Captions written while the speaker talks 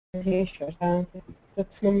महेश्वरा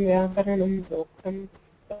तत्स्मं व्याकरणं प्रोक्तं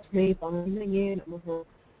तस्मै पाणिनये नमः।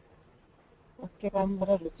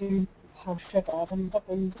 वाक्यकाम्बररुचिं भाष्यकारं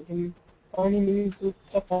पतञ्जलिं पाणिनिं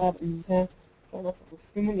सूत्रकारं च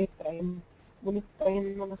प्रणतोऽस्मि मुनित्रयं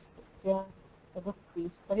नमस्कृत्य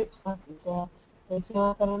तदुक्तिः परिभाति च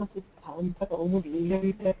वैयाकरणसिद्धान्तकौमुदीयं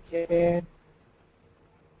विरच्यते।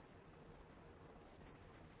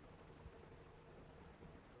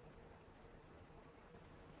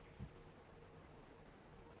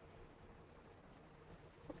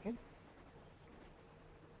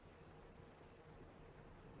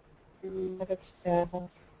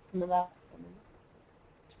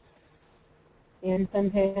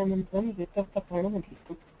 यन्सन्धेयमन्त्रं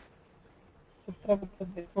द्वित्वप्रकरणमधीतम्। कुत्र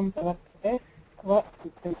द्वित्वं प्रवर्तते, क्व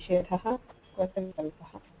निषेधः, क्व च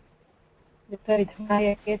विकल्पः।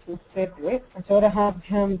 द्वित्वविधायके सूत्रे द्वे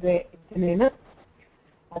अचोरहाभ्यां द्वे इत्यनेन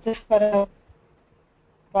अचः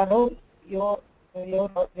परो यो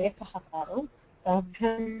रेफहकारो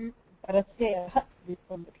ताभ्यां परस्य यः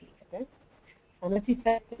द्वित्वं विधीयते। अनचि च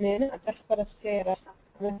इत्यनेन अचः परस्य यरः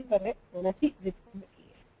अनचि परे अनचि द्वित्वं विधीयते।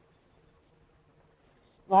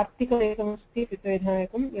 वार्तिकमेकमस्ति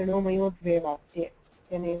द्वित्वविधायकं यणो मयो द्वे वाच्ये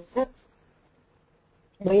इत्यनेन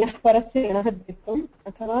मयः परस्य यणः द्वित्वम्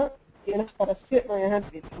अथवा यणः परस्य मयः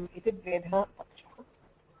द्वित्वम् इति द्वेधा पक्षः।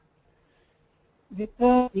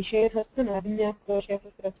 द्वित्वनिषेधस्तु नादिन्याक्रोशे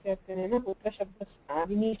पुत्रस्य इत्यनेन पुत्रशब्दस्य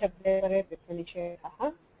नादिनीशब्दे परे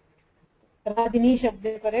द्वित्वनिषेधः, पुत्रादिनी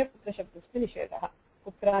शब्दे परे पुत्रशब्दस्य निषेधः।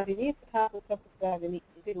 पुत्रादिनी तथा पुत्रपुत्रादिनी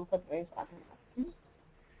इति रूपद्वये साधनार्थम्।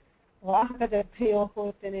 वाहकजर्थयोः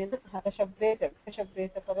इत्यनेन हरशब्दे जर्थशब्दे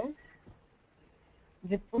च परे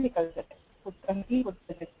द्वित्वं विकल्पते। पुत्रः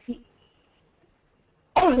पुत्रजर्थी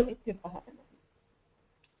इत्यर्थः।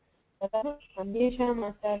 ततः अन्येषाम्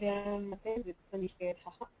आचार्याणां मते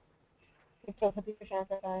द्वित्वनिषेधः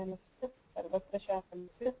प्रभृतिशास्त्रायणस्य सर्वत्र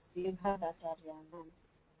शासनस्य दीर्घादाचार्याणाम्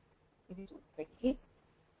इति सूत्रैः।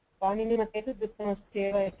 पाणिनिमते तु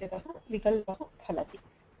द्वित्वमस्त्येव इत्यतः विकल्पः फलति।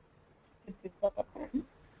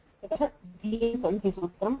 ततः द्वितीयं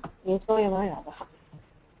सन्धिसूत्रम् एचोयमायागः।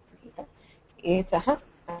 एचः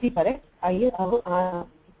अचि परे अय् अव्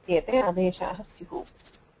इत्येते आदेशाः स्युः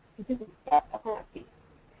इति सूत्रार्थः अस्ति।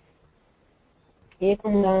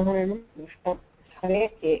 एकमुदाहरणं दृष्टं।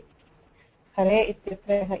 हरे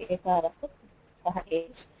इत्यत्र यः एकारः सः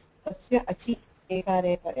एच्, तस्य अचि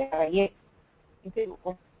एकारे परे अये इति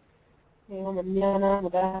रूपम्। एवम् अन्यानाम्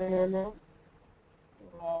उदाहरणानां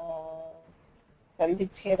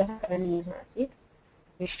सन्धिच्छेदः करणीयः आसीत्।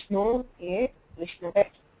 विष्णो ये विष्णवे,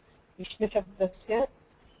 विष्णुशब्दस्य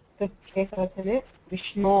एकवचने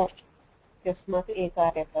विष्णो इत्यस्मात्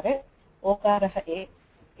एकारे परे ओकारः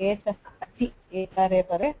एचः अति एकारे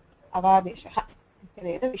परे अवादेशः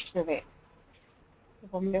इत्यनेन विष्णवे।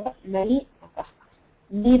 एवमेव नै अकः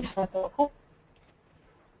नी धातोः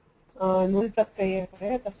नुल् प्रत्यये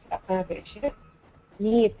परे तस्य अकादेशे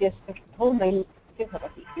नी इत्यस्य कृतौ नै इति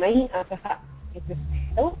भवति। नै अकः इति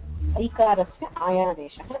स्थितौ ऐकारस्य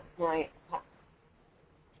आयादेशः ज्ञायतः।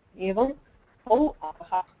 एवं औ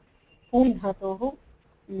अकः पून् धातोः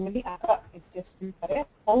नुलि अक इत्यस्मिन् परे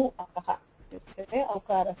औ अकः इत्यस्मिन्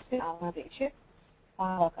औकारस्य आदेशे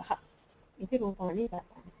पावकः इति रूपाणि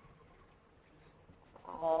जातानि।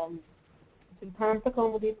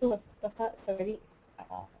 सिद्धान्तकौमुदी तु वस्तुतः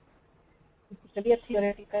basically a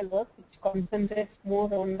theoretical work which concentrates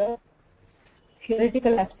more on the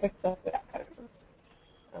theoretical aspects of Prakaranam.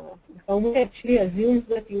 The Kaumudi actually assumes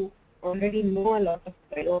that you already know a lot of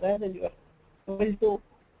prayogas and you are able to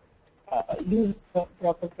use the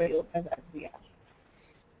proper prayogas as we are.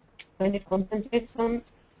 And it concentrates on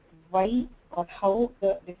why or how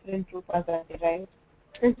the different rupas are derived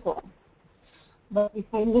and so on. But we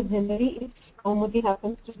find that generally if Kaumudi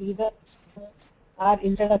happens to be our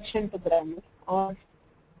introduction to grammar or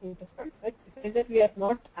into Sanskrit, we find that we are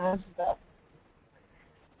not as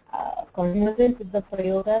conversant with the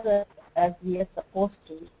prayogas as we are supposed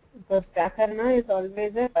to be. Because Prakarana is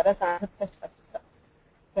always a parasaratha shastra.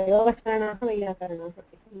 Prayogashranaha vayyakaranaha.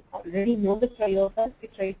 If we already know the prayogas, we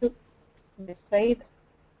try to decide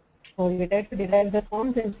or we try to derive the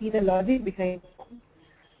forms and see the logic behind the forms.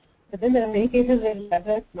 But then there are many cases where we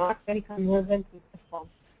are not very conversant with the forms.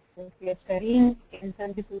 So if we are studying in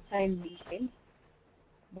Sandhi Sutra in detail,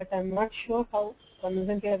 but I'm not sure how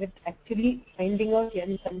conversant we are with actually finding out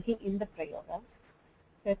something in the prayogas.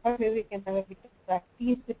 So I thought maybe we can have a bit of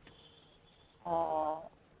practice with a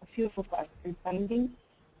few rupas and finding,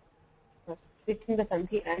 splitting the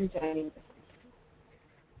Sandhi and joining the Sandhi.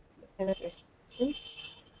 Any question?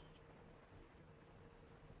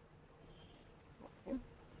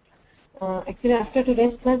 Actually, after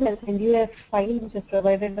today's class, I'll send you a file which is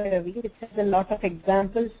provided by Ravi, which has a lot of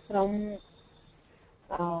examples from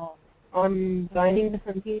on joining the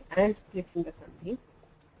sandhi and splitting the sandhi.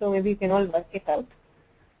 So maybe you can all work it out.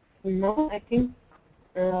 Now I think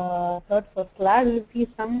third, fourth class we'll see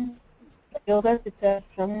some yogas which are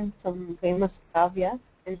from some famous kavyas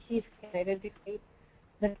and see if you can identify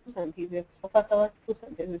the two sandhis. We have so far covered two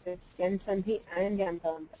sandhis, which is Yan Sandhi and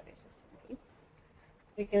Yantavantaresha Sandhi.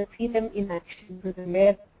 We can see them in action,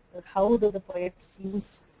 where how do the poets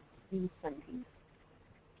use these sandhis.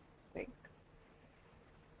 Right.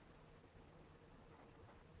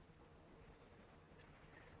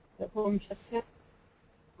 रघुवंशस्य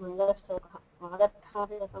मङ्गलश्लोकः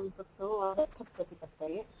वागर्थाविव सम्पृक्तो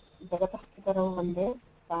वागर्थप्रतिपत्तये जगतः पितरौ वन्दे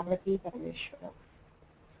पार्वती परमेश्वरौ.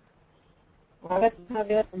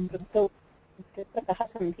 वागर्थाविव सम्पृक्तौ इत्यत्र कः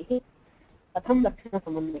सन्धिः कथं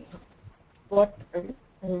लक्षणसमन्वयः? What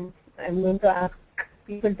I'm going to ask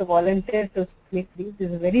people to volunteer to split these. This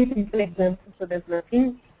is a very simple example, so there's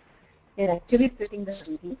nothing in actually splitting the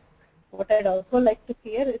sandhi. What I'd also like to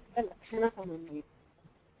hear is the lakshana samanvaya.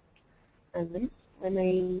 As in, when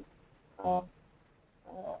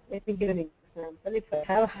let me give an example. If I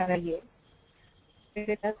have haraye, split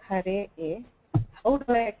it as hare a, how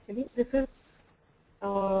do I actually, this is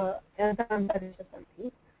Yantavantaresha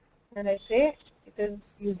Sandhi, and I say it is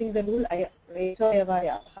using the rule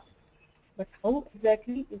vyoma-samskrta-pathasala. But how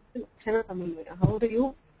exactly is the lakshana samanvaya? How do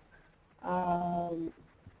you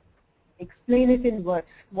explain it in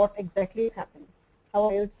words? What exactly is happening? How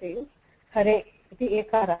I would say is hare iti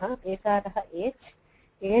ekarah ech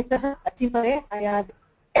echah achipare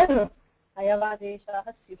ayavadeshah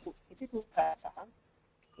syuh iti sukarah.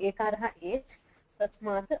 Ekarah ech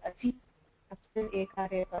tasmat achi अस्मिन्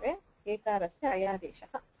ekare pare ekarasya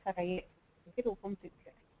ayadeshah haraye iti rupam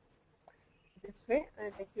siddhyate. This way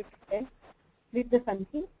I like you to then split the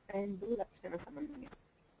sandhi and do lakshana samanvaya.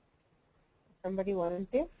 Somebody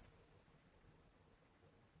volunteer?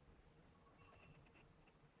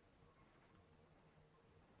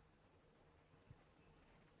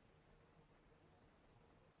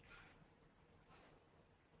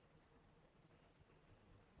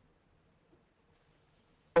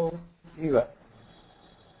 Iva.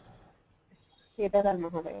 Kedaral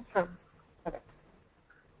Mahodaya. Correct.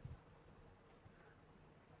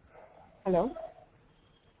 Hello?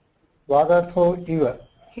 Vagartho Iva.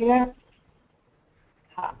 Here.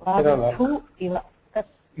 Vagartho Iva. Kas.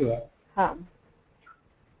 Iva.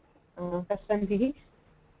 Kas sandhi.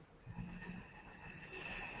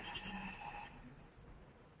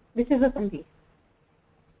 Which is a sandhi?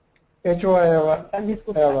 Echo Ayava. Sandhi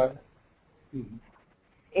Ayava.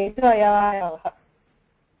 Echo Ayava.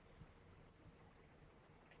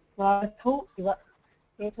 Vagartho Iva.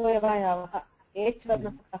 Echo Ayava. Ech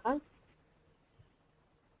varnah kaha.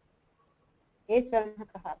 Ech varnah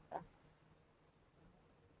kaha.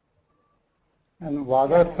 And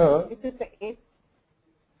Vagartha. This is the H.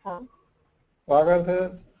 Vagartha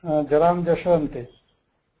Jalam Jashwante.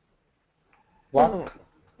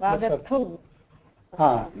 Vagartho.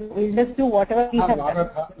 We'll just do whatever we have done.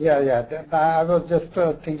 Yeah. I was just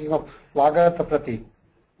thinking of Vagartha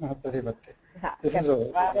Pratipatte. This is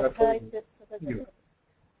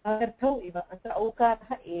Vagartho iva. Atra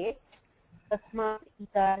aukarah ech tasmat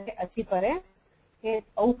ikare achipare et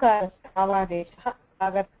aukarasya avadeshah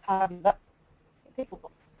vagarthaviva.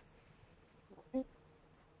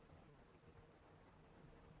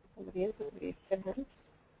 Somebody else will raise their hands.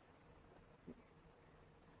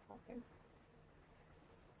 Okay.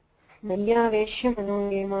 मय्यावेश्य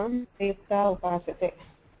मनोयेमां प्रेप्ता उपासते.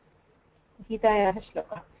 गीतायाः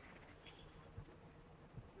श्लोकः.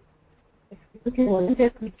 You can volunteer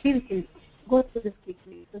quickly, we can go through this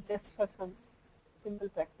quickly. So just for some simple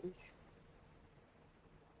practice.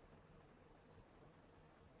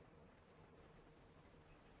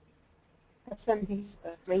 Sandhi.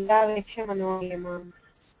 मय्यावेश्य मनोयेमां.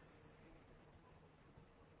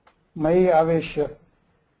 Mai Aveshya.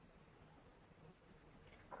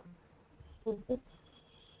 Who's this?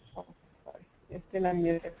 Oh, sorry. You're still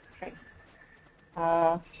unmuted. Fine.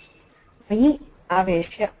 मयि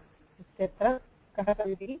आवेश्य इत्यत्र कः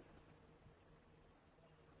सन्धिः?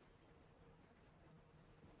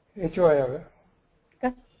 Echo Ayava.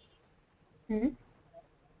 कस्?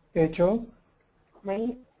 Echo. मयि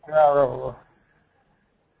Ayava.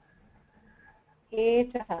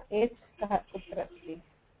 एचः H कः कुत्र अस्ति?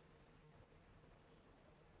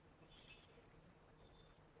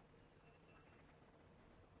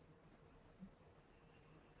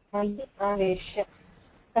 मयि आवेश्य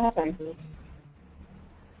कः सन्धिः?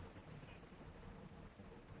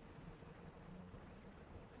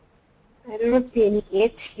 do not see any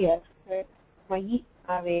H here. Right? Mayi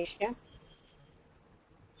aveshya.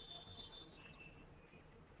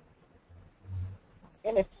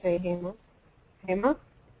 Okay, let's try Hema. Hema.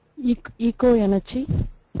 Iko yanachi.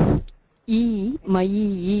 E,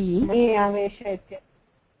 mayi, Mayi aveshya itya.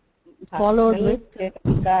 followed Mayi with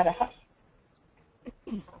ikaraha.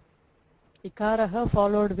 ikaraha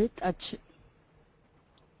followed with ach.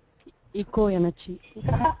 Iko yanachi.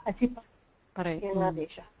 Ikaha achi Pare.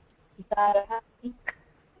 यणादेशः इकारः इक्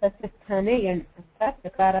तस्य स्थाने यण् अर्थात्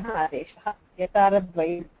यकारः आदेशः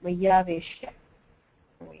यकारद्वयं मय्यावेश्य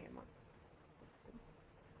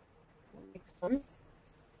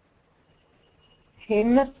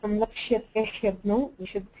हेम्न संलक्ष्यते ह्यग्नौ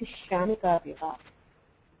विशुद्धिश्यामिकार्यः.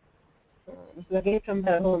 This is again from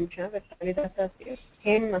the Raghavamsha where Kalidasa says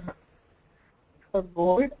Hemnah for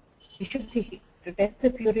gold vishuddhihi to test the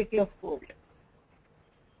purity of gold.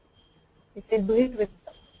 You can do it with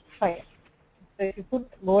fire. So if you put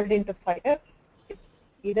gold into fire, it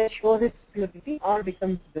either shows its purity or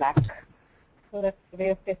becomes black. So that's the way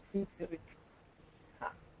of testing purity.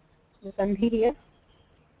 The Sandhi here.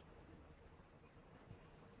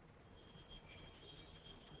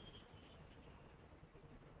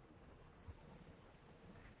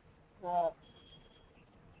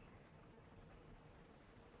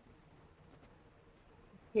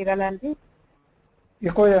 Hiralalji.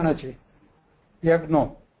 Iko yanachi.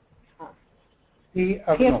 Yagno. He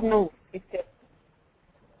agno.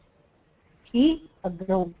 He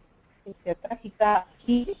agno. इत्यत्र हिका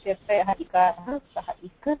हि इत्यत्र यः इकारः सः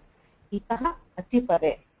इक् इकः अचि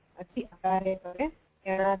परे अचि अकारे परे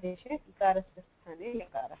यणादेशे इकारस्य स्थाने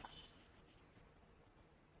यकारः.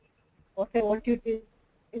 What I want you to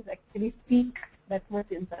is actually speak that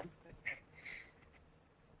much in Sanskrit.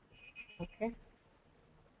 Okay.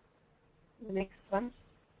 The next one.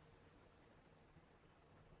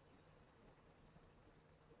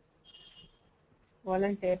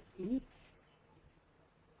 Volunteers, please.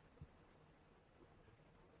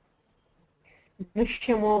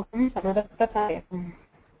 Drishyamokam samadaktasayakam.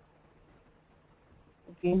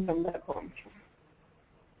 Again from the Raghavamsha.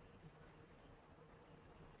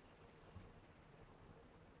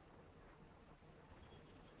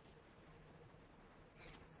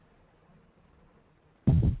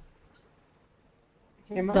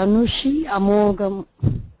 Danushi amogam.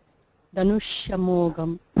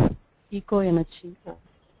 Danushyamogam. Iko yanachi.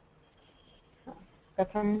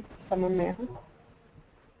 Katham samannayah.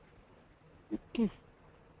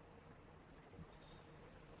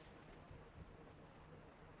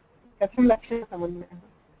 Katham lakshana samannayah.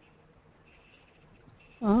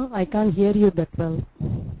 I can't hear you that well.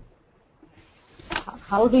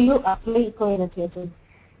 How do you apply equivalence?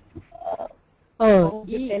 Oh,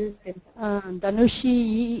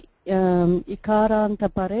 Danushi ikaranta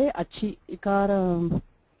pare achi ikara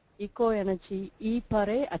iko yanachi e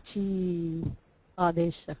pare achi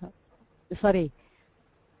adeshaha. Sorry.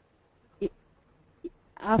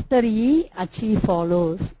 After e achi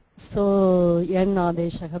follows, so yan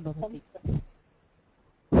adeshaha bhavati.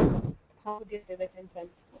 How would you say that in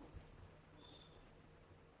Sanskrit?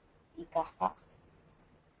 Ikaha.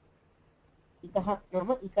 Ikaha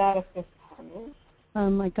nama ikarasya sthane.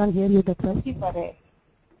 I can't hear you that well. Achi pare.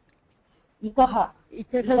 Ikaha.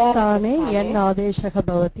 Ikarasya sthane yan adeshaha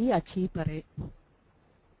bhavati achi pare.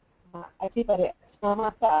 Achi pare.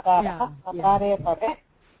 Namata akaraha. Akare pare.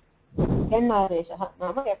 Yan adeshaha.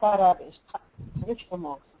 Nama yakara adeshaha.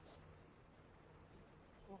 Drishyamokam.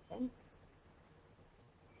 Okay.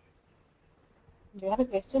 Do you have a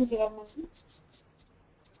question, Shiramoshi?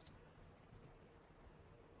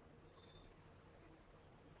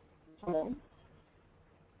 Hello?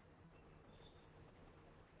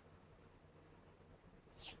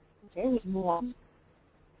 Okay, we'll move on.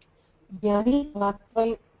 Jnani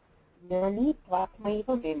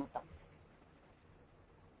tvatmaiva mematam.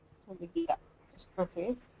 So the Gita. Krishna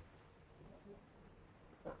says.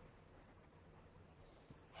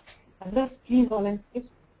 Others, please volunteer.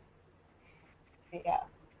 Yeah.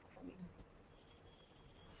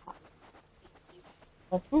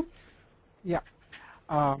 Yeah.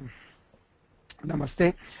 Namaste.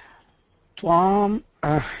 Twa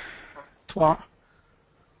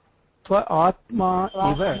atma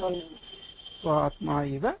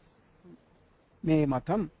iva me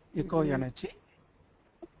matam iko yanachi.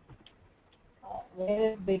 Where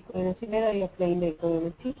is the equivalency? Where are you applying the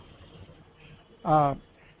equivalency?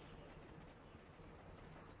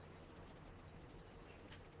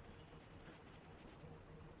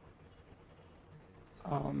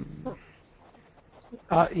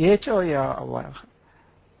 Echo ya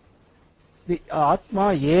the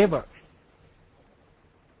atma eva.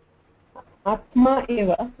 Atma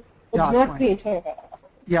eva would Yeah, not Atma. be inshayakara.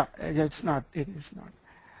 Yeah, it's not. It is not.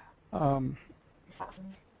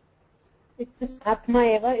 This Atma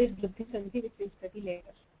eva is Buddhi Sandhi, which we'll study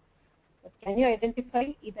later. But can you identify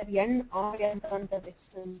either Yan or Yantanta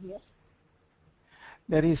here?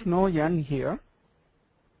 There is no yan here.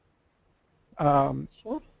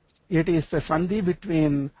 Sure. It is the sandhi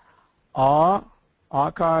between a,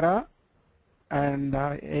 akara, and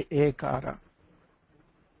ekara.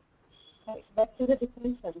 Right. That is a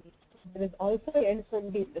different Sandhi. There is also Yan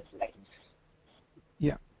Sandhi in this line.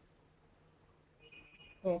 Yeah.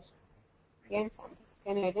 Where? Yan Sandhi.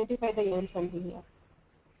 Can you identify the Yan Sandhi here?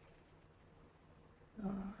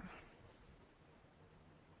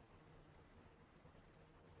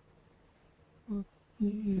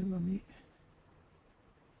 Let me.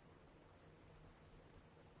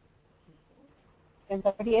 Can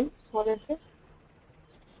somebody else volunteer?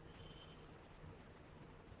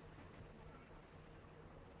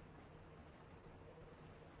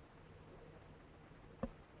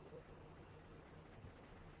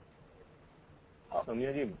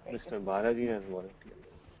 Samya ji, Mr. Balaji has volunteered.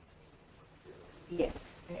 Yes.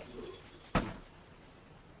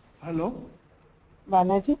 Hello.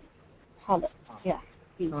 Balaji? Hello. Yeah.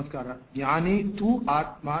 Please. नमस्कार. ज्ञानी तू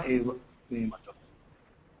आत्मा एव मे मतलब.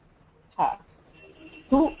 Ha.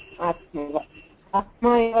 Tu Atmaiva.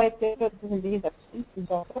 Atmaiva इत्येतत् सन्धिः अस्ति.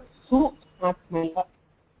 तत्र tu Atmaiva.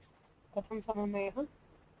 कथं समन्वयः?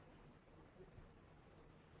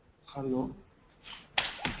 हेलो.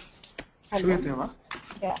 श्रूयते वा?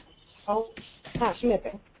 Yeah. How?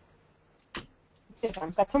 श्रूयते.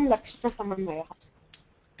 कथं लक्षणसमन्वयः?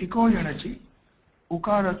 इको यणचि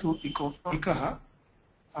उकार तु इको इकः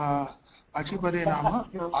अचिपरे नाम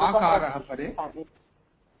आकारः परे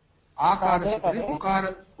आकारस्य परे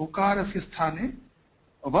उकारस्य स्थाने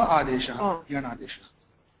व आदेशः यण आदेशः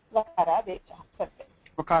वकारादेशः सत्यं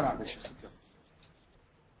वकारादेशः सत्यं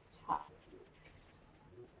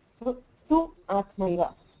so tu atmaiva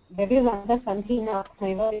there is another sandhi in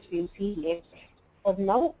atmaiva which we will see later. For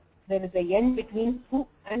now there is a yan between tu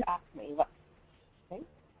and atmaiva. Okay,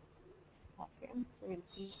 okay, so we will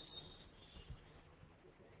see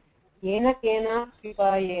येन केन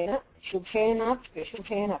कृपायेन शुभेन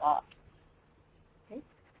प्रशुभेन वा. Okay,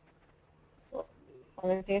 so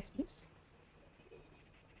volunteers please.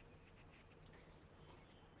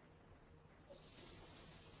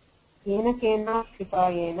 येन केन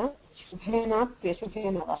कृपायेन शुभेन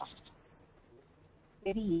प्रशुभेन वा.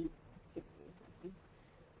 Very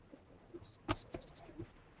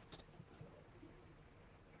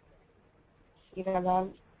Shiragal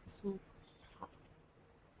Su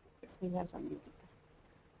Samyuta.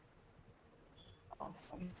 Oh,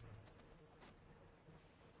 sorry.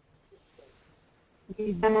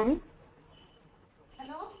 Is that mommy?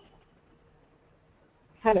 Hello?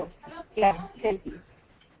 Hello. Hello? Yeah, tell please.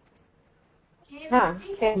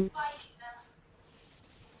 Tell me.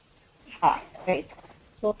 Right.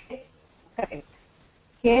 So, correct.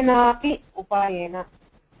 केनापि उपायेन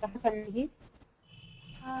कः सन्धिः?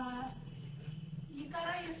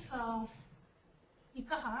 Ikara is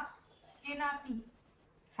ikaha, kenapi.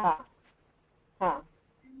 हा हा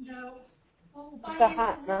And इकः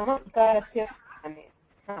नाम इकारस्य स्थाने.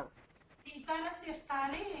 हा इकारस्य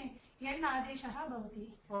स्थाने यण् आदेशः भवति.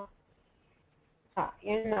 हा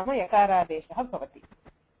यण् नाम यकारादेशः भवति.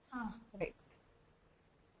 Right.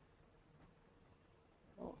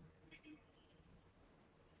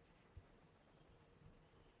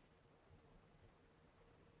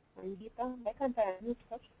 Sangeeta, why can't I unmute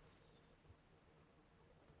her?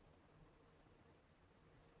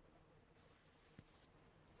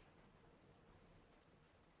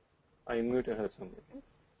 I unmuted her somewhere.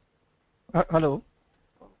 Hello.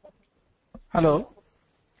 Hello.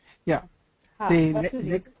 Yeah.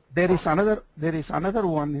 There is another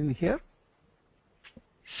one in here.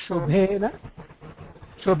 Shubhena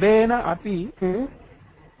api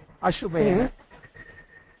ashubhena.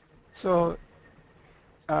 So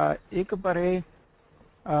ek pare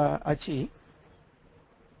achi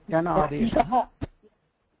yana adesha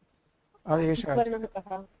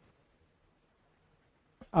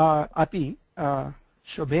api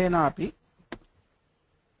shubhena api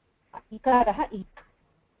इकारः इक्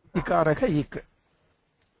इकारः इक्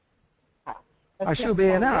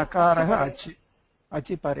अशुभेन अकारः अच्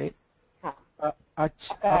अचि परे अच्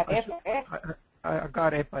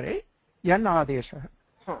अकारे परे यन् आदेशः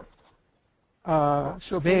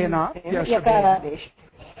Shubhen यकारादेश.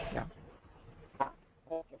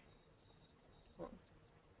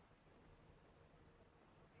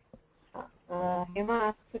 Hema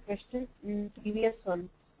asks a question in previous one,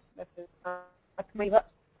 that is Atmaiva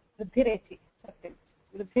वृद्धिरेचि सत्यं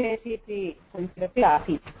वृद्धिरेचि इति संस्कृते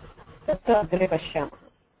आसीत् तत्र अग्रे पश्यामः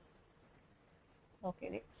ओके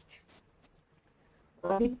नेक्स्ट्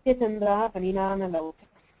आदित्यचन्द्रः अनिलानलौ च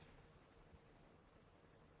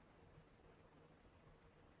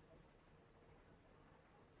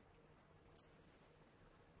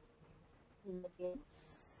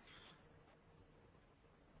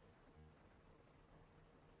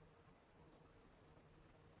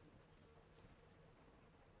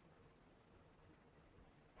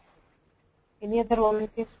Any other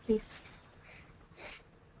volunteers, please?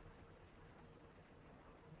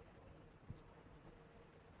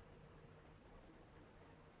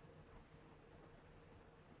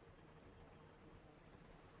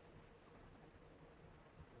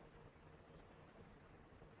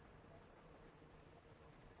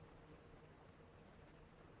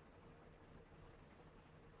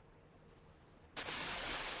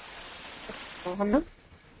 Mohanna?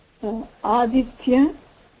 Aditya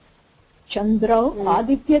Chandrao,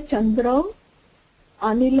 Aditya Chandrao,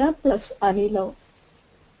 Anila plus Anilo.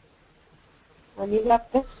 Anila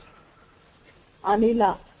plus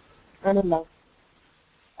Anila. Anila.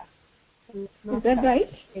 Is that right?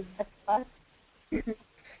 Exact part.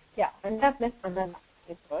 Yeah, Anila plus Anila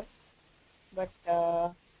is first. But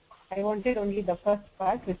I wanted only the first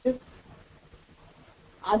part, which is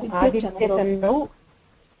Aditya Chandrao,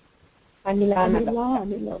 Anila Anila.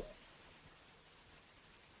 Anilo.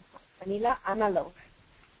 Anila Analo.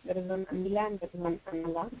 There is one Anila and there is one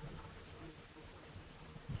Anala.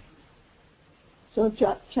 So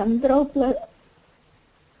Chandrao plus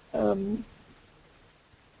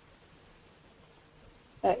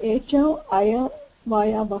Echo Aya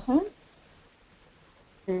Vayavaha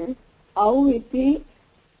Au iti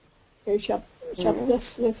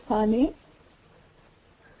शब्दस्य स्थाने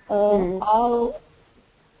आव्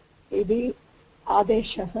इति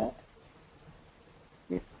आदेशः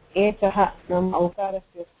एचः नाम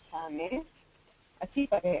औकारस्य स्थाने अचि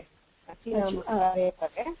परे अचि नाम उकारे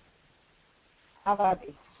परे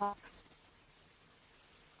अवादेशः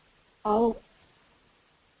औ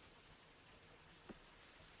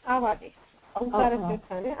आवादेशः औकारस्य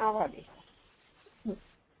स्थाने आवादेशः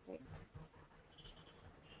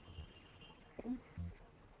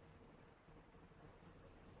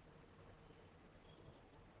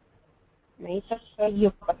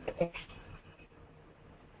नैतत्तर्युपपत्ते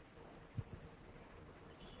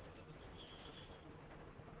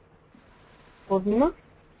Purnima?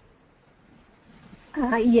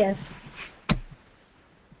 Yes.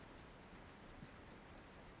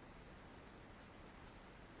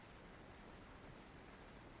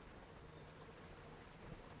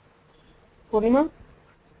 Purnima?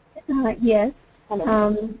 Yes.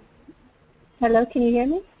 Hello. Hello, can you hear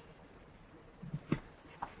me?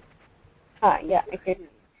 Yeah, I can.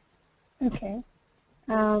 Okay.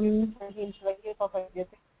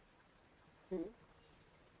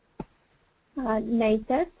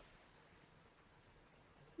 Naitat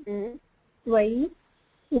Tvai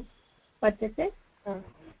Uppatate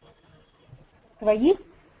Tvayi?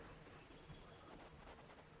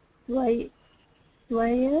 Tvaya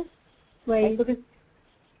Tvaya I couldn't.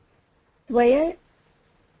 Tvaya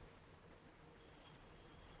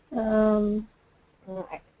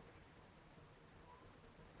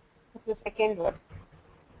What's the second word?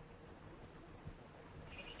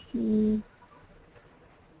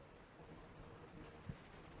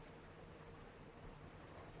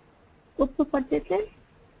 Uppatate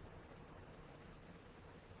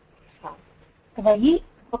Tvayi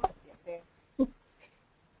upappadyate.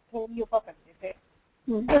 Tvayi upappadyate.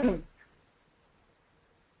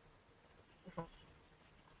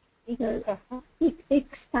 Ik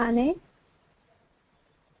stane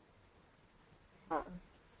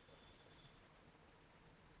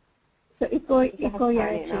So iko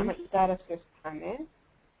yachi इकारस्य स्थाने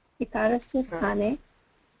इकारस्य स्थाने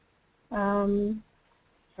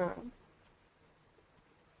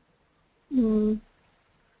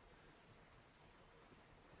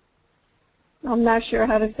I'm not sure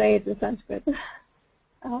how to say it in Sanskrit.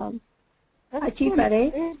 Achi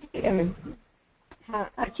pare,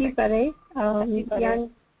 achi pare,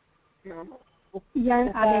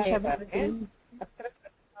 yan adesha bhavati.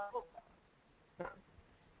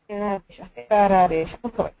 इकारादेशः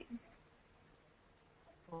भवति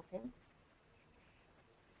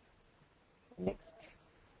next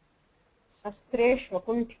शस्त्रे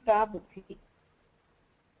श्वकुण्ठिता बुद्धिः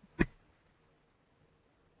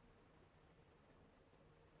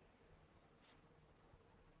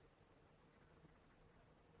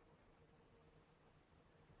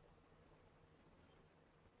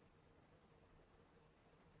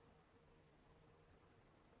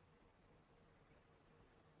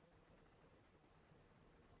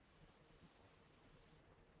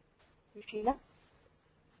Sushila?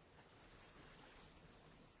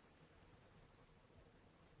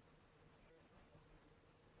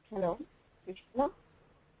 Hello, Sushila?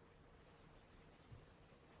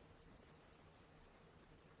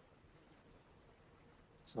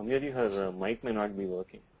 Samyaji, her mic may not be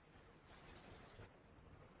working.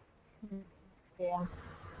 Yeah.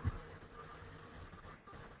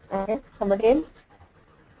 Okay, somebody else?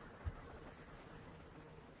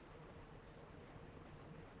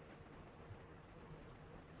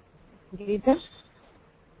 Giza?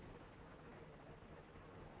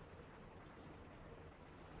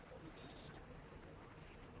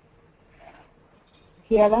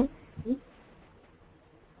 Kialan?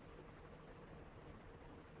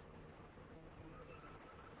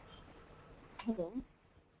 Hello?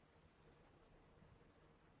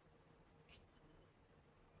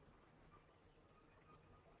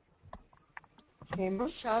 Hema?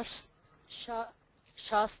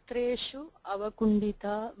 शास्त्रेषु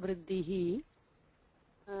अवकुण्ठिता वृद्धिः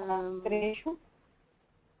Shastreshu?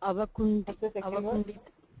 अवकुण्ठि What's the second word?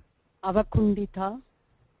 अवकुण्ठिता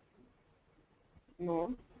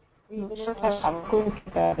No. We do not have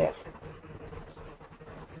Avakuntita there.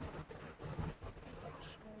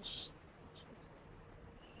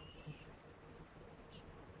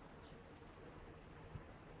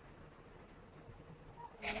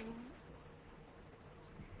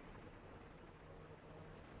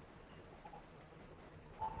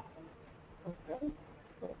 Okay.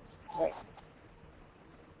 That's right.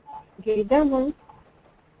 Giza, ma'am?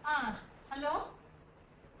 Hello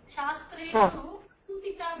शास्त्रेषु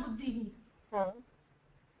अकुण्ठिता बुद्धिः हाँ.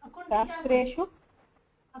 अकुण्ठिता शास्त्रेषु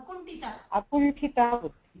अकुण्ठिता अकुण्ठिता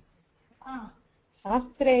बुद्धिः.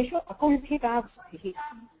 शास्त्रेषु अकुण्ठिता बुद्धिः.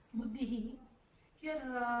 बुद्धिः here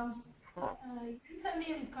Sandhi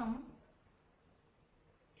will come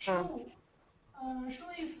shu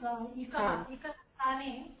is ikah ikah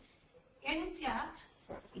sthane n syat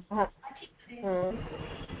achikare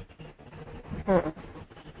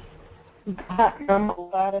नाम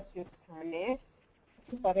उकारस्य स्थाने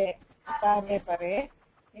परे अकारे परे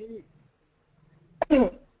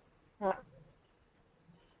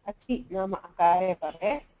अचि नाम अकारे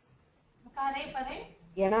परे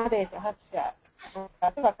यणादेशः स्यात्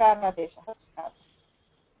तत् वकारादेशः स्यात्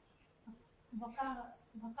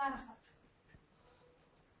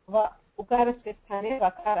उकारस्य स्थाने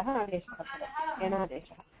वकारः आदेशः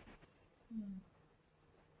यणादेशः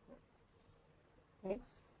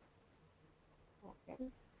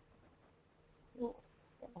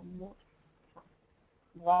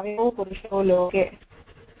द्वाविमौ पुरुषौ लोके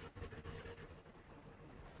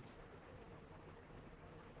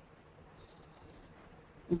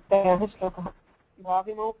इत्ययः श्लोकः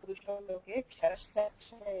द्वाविमौ पुरुषौ लोके क्षरश्च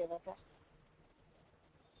अक्षर एव च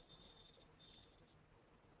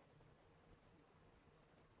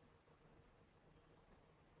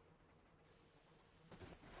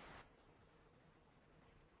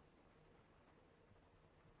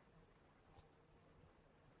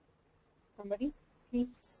Somebody, please.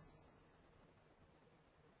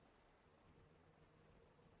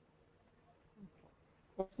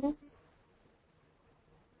 Okay.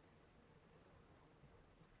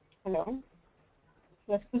 Hello.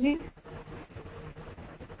 Vaspuji?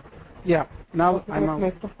 Yeah, now I'm on.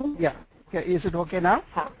 Microphone. Yeah, okay. Is it okay now?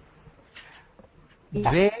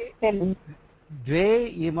 Yeah. Tell me. Dve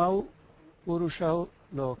imau purushau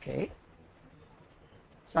loke.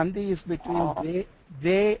 Sandhi is between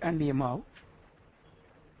dve and imau.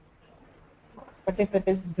 But if it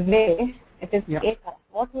is dve, it is Yeah. eka.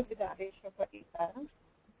 What would be the ratio for eka?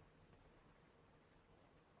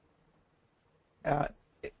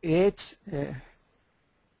 H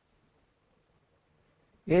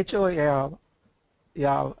o yav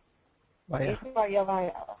yav vaya. Eka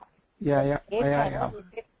vayavaya. Yeah, vaya Eka yav.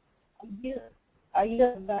 would get ayya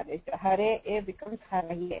hare a becomes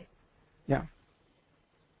haraye. Yeah.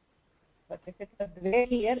 But if it was dve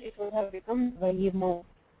here, it would have become vayimo.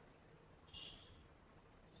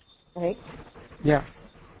 Right? Yeah.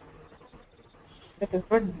 That is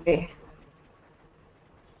not dve.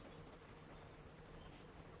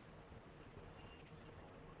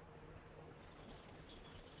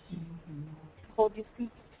 How do you speak?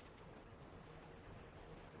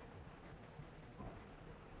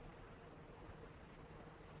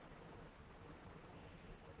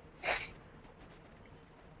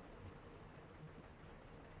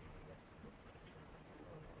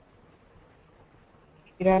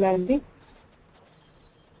 Hiralalji?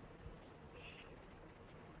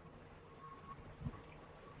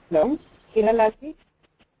 Hello? Hiralalji?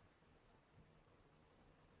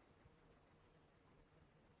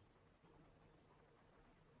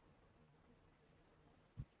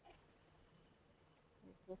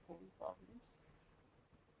 the same problems.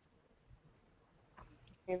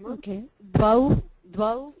 Hema? Okay.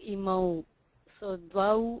 Dvau imau. So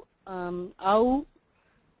dvau au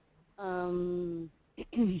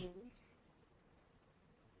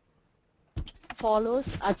follows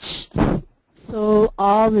ach. So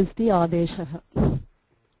av is the adeshaha.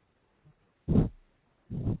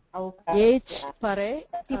 H pare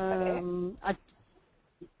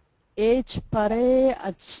H pare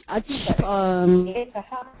ach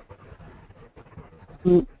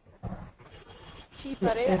chi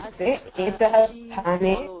pare ach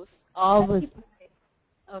follows av is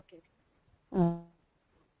okay.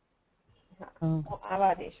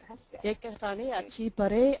 Avadeshah. एकस्थाने अचि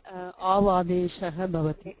परे आवादेशः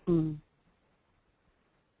भवति.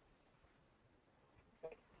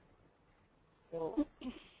 So,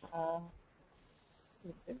 I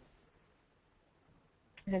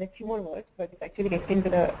had a few more words, but it's actually getting to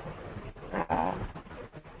the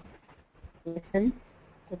lesson,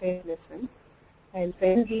 today's lesson. I'll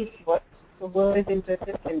send these words, so whoever is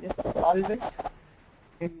interested can just solve it,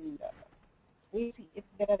 and we'll see if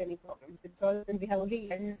there are any problems. It's all, and we have only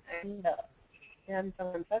N and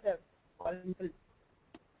Yantamanta, they're all simple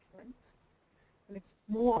ones. Let's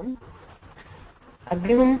move on.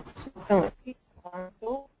 Agrimam Suttamasti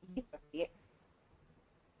Vanto Yipatye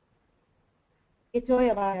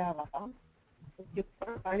Echoyavayavaha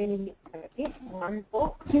Utyukta Paninihi Sarati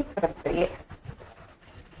Vanto Yipatye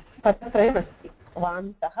Patatrayamasti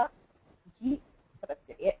Vantaha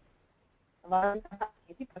Yipatye Vantaha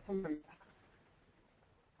iti Prathamantaha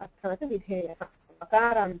अर्थात विधेयः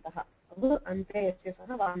वकारान्तः व अन्ते यस्य सः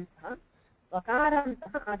वान्तः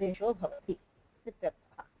वकारान्तः आदेशो भवति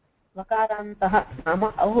इत्यर्थः. वकारान्तः नाम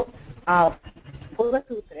औ आव्.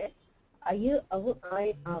 पूर्वसूत्रे अय औ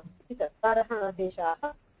आय् आव् इति चत्वारः आदेशाः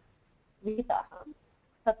विहिताः.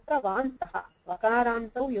 तत्र वान्तः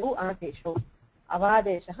वकारान्तौ यौ आदेशौ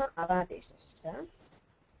अवादेशः अवादेशश्च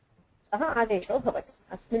सः आदेशो भवति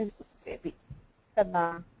अस्मिन् सूत्रेऽपि. तदा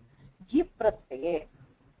यि प्रत्यये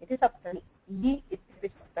इति सप्तमी, यि इत्यपि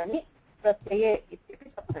सप्तमी, प्रत्यये इत्यपि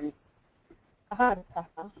सप्तमी. कः अर्थः?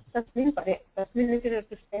 तस्मिन् परे, तस्मिन् इति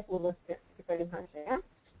निर्दिष्टे पूर्वस्य इति परिभाषया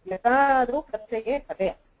यकारादौ प्रत्यये परे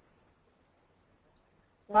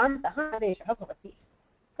वान्तः आदेशः भवति.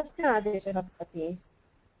 कस्य आदेशः भवति?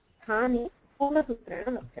 स्थानी पूर्वसूत्रेण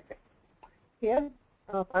लभ्यते. Here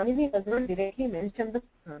Panini does not directly mention the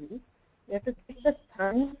sthani. We have to take the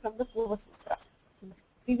sthani from the Purva Sutra.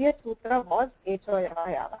 Previous sutra was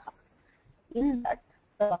Echoyavayavaha. In that,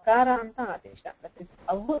 the Vakaranta Adesha, that is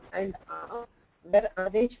Av and A, were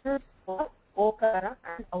Adeshas for Okara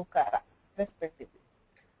and Aukara, respectively.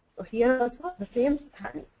 So here also the same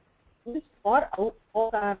sthani is for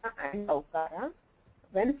Okara and Aukara.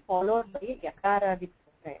 When followed by Yakara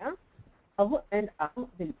Vipraya, Av and A will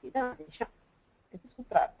be the Adesha. It is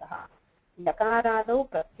Sutrarthaha. Yakaradau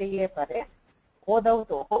Pratyaye Pare, Odau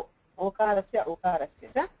Toho. ओकारस्य औकारस्य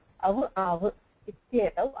च अव आव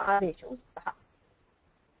इत्येतौ आदेशौ स्तः.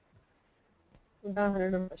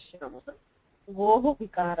 उदाहरणं पश्यामः. गोः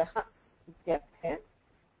विकारः इत्यर्थे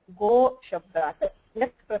गो शब्दात्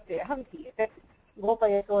यत् प्रत्ययः विधीयते.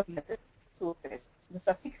 गोपयसोर् यत् सूत्रे the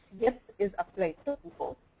suffix yat is applied to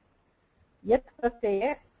go. यत्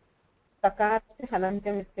प्रत्यये तकारस्य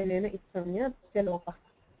हलन्त्यम् इत्यनेन इत्संज्ञा तस्य लोपः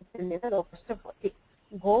इत्यनेन लोपश्च भवति.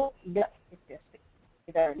 गो य इत्यस्ति.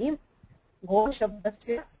 इदानीं गो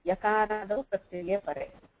शब्दस्य यकारादौ प्रत्यये परे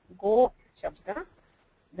गो शब्द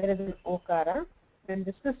there is an okara and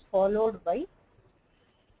this is followed by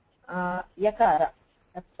yakara,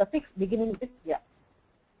 that suffix beginning with ya.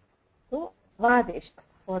 So svadesh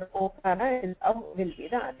for okara is av will be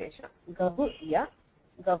the adesha. Gavu ya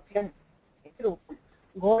gavyam iti rupam.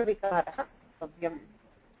 Go vikarah gavyam.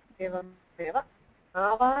 Evam eva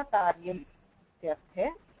avataryam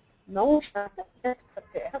ityarthe नौशात यत्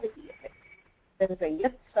प्रत्ययः विधीयते. There is a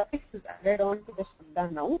yat suffix is added on to the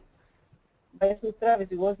shabda now by a sutra which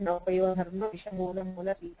goes navayo dharma vishamoola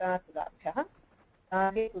moola sita tudabhyah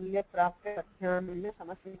tage tulya prapya adhyananya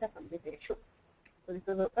samasmita samvideshu. So this is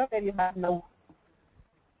a sutra where you have now.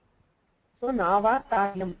 So nava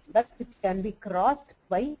taryam, thus it can be crossed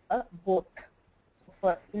by a boat. So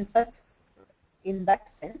for in that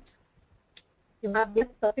sense you have yat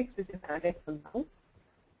suffix which is added to now.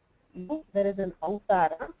 There is an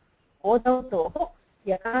aukara, odau toho,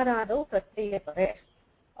 yakaradau pratyaya pare.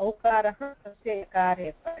 Aukaraha tasya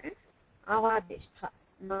yakare pare, avadeshha,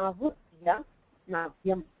 navu ya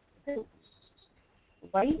navyam.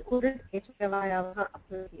 Why wouldn't Echoyavayavaha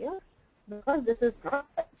appear here? Because this is not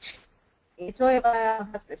ach.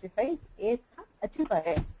 Echoyavayavaha specifies eta achi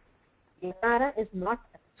pare. Yakara is not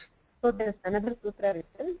ach. So there is another sutra which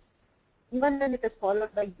tells even when it is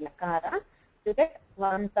followed by yakara, you get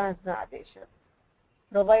vanta as the adesha,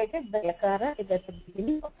 provided the yakara is at the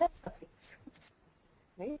beginning of that suffix.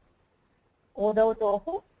 Right? Odau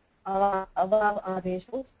tohu avav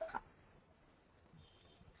adesho staha.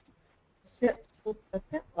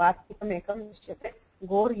 सूत्रस्य वार्तिकमेकं दृश्यते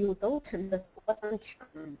गोर्यूतौ छन्दस्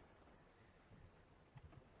उपसङ्ख्यानम्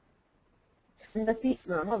छन्दसि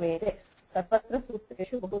नाम वेदे सर्वत्र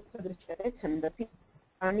सूत्रेषु बहुत्र दृश्यते छन्दसि.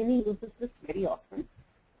 Panini uses this very often.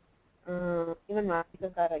 Even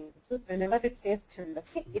Vartikakara uses. Whenever it says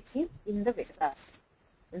Chandasi, it means in the Vedas.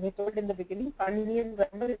 As I told in the beginning, Paninian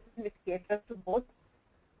grammar is which caters to both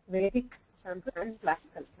Vedic Sanskrit and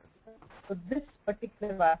classical Sanskrit. So this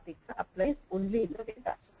particular Vartika applies only in the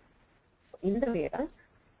Vedas. So in the Vedas,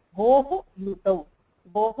 Goho Yutau.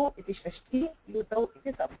 Goho iti Shashti, Yutau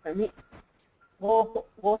iti Saptami. Goho,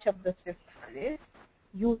 Go Shabdasya sthane,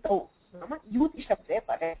 Yutau. Yuti Shabde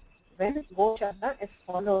pare. When Go Shabda is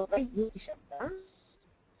followed by Yuti Shabda,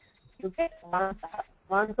 you get Vantaha.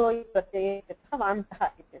 Vanto pratyaya titha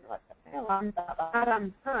Vantaha iti vartate. Vantaha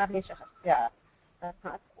Prakaranam adeshah sya.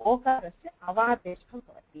 अर्थात ओकारस्य अवादेशः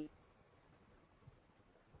भवति.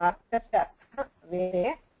 अर्थस्य अर्थः वेदे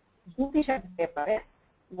युतिशब्दे परे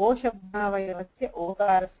गोशब्दावयवस्य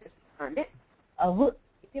ओकारस्य स्थाने अव्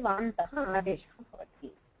इति वान्तः आदेशः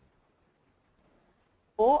भवति.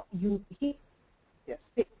 ओ युतिः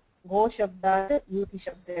यस्य गोशब्दात्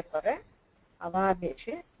युतिशब्दे परे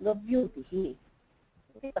अवादेशे गव्यूतिः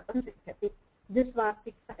इति कथं सिद्ध्यति. This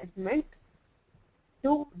vartika is meant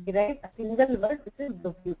to derive a single word which is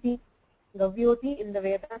Gavyuti. Gavyuti in the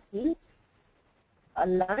Vedas means a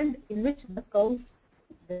land in which the cows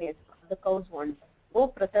graze, the cows wander. Go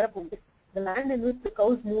Prachara Bhumi. The land in which the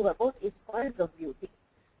cows move about is called Gavyuti.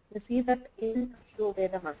 You see that in two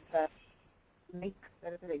Veda mantras. Like,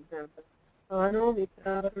 there is an example. Ano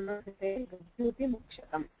Mitra Varuna Gavyuti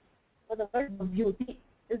Mukshatam. So the word Gavyuti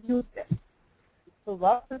is used there. So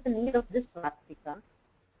what is the need of this Vartika?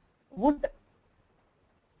 Would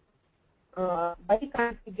why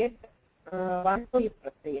can't we get Vanto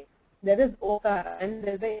pratyaya? There is Okara and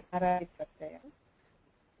there is a Yakaradi pratyaya.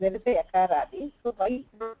 There is a Yakaradi. So why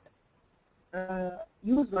not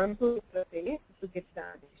use Vanto pratyaya to get the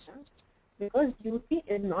adesha? Because Yuti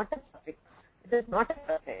is not a suffix. It is not a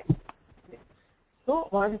pratyaya. So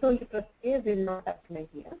Vanto pratyaya will not apply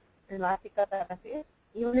here. And Vartikakara says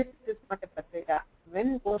even if it is not a pratyaya,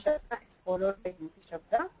 when Goshabda is followed by Yuti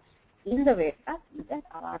Shabda in the Vedas, you get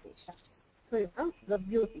avadesha. So you have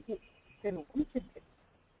Gavyuti Terukam Siddhati.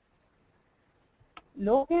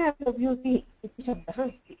 Loke Gavyuti iti Shabdaha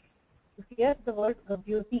asti. You hear the word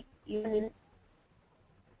Gavyuti even in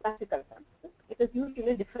classical Sanskrit, it is used in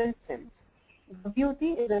a different sense.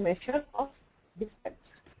 Gavyuti is a measure of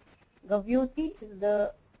distance. Gavyuti is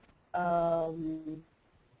the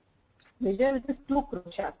measure which is 2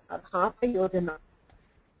 kroshas or half a yojana.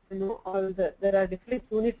 You know, there are different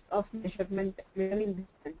units of measurement measuring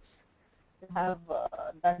distance. You have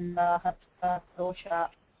Danda, Hasta, Krosha,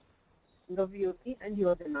 Gavyuti and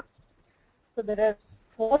Yodhana. So there are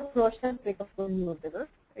 4 kroshas make up one Yodhana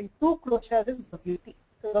and 2 kroshas is Gavyuti.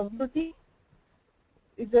 So Gavyuti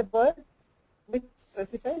is a word which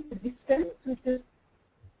specifies the distance which is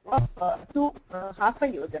of half a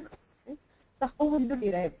Yodhana. Okay? So how will you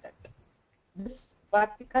derive that? This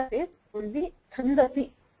Vartika says only Chandasi,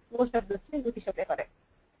 most of the say Yuti Shabde pare.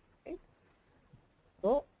 Okay?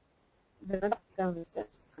 So the Vartika says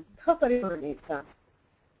Adha Parimaneta.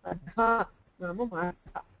 Adha Nama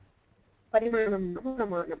Martha. Parimanam Nama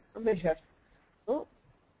Pramanam, a measure. So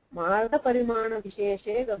Martha Parimana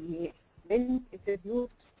Visheshe Gavye, when it is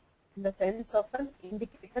used in the sense of an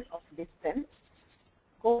indicator of distance,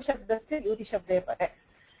 Go Shabdasya Yuti Shabde pare.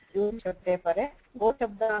 Yuti Shabde pare, Go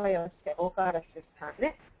Shabdavayasya Okarasya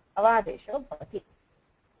sthane avadesho bhavati.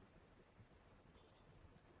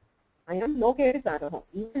 I am Loke Saraho,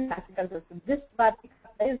 even classical Sanskrit. This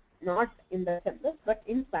Vartika is not in the Chandas but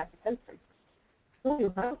in classical Sanskrit. So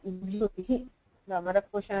you have Vyutihi. The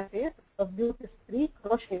Amarakosha says Vyut is 3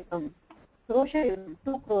 kroshayatam. Kroshayatam,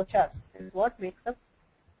 2 kroshas is what makes up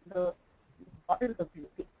the bottle of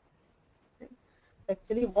Vyuti. Okay.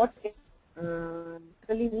 Actually what it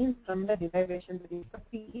literally means from the derivation the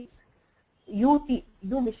Vipatti is Yuti,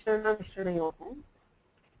 Yu Mishrana Mishranayoho.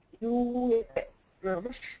 Yuyate,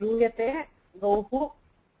 Shruyate, Gohu.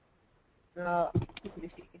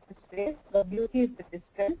 It says the beauty is the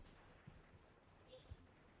distance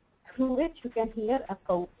through which you can hear a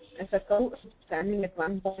cow. If a cow is standing at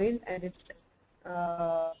one point and it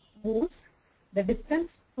moves, the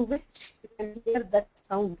distance to which you can hear that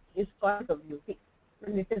sound is called the beauty.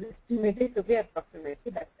 and it is estimated to be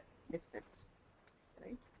approximately that distance,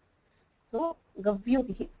 right? So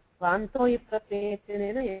gavyuti vanto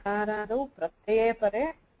ipratyetena yakarado pratyaya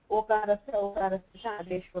pare okarasya okarasya cha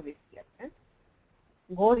adeshvo vidyate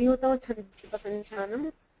गोर्युतो छन्दसंख्यानं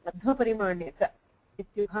मध्वपरिमाणे च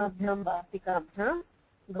इत्युभाभ्यां वार्तिकाभ्यां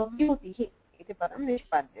गव्यूतिः इति परं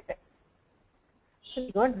निष्पाद्यते. So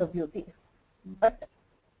you got gavyuti, but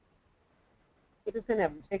it is an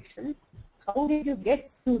objection. How did you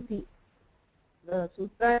get yuti? The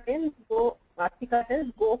sutra tells go, vartika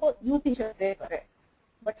tells go for yuti shabde pare.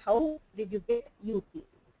 But how did you get yuti?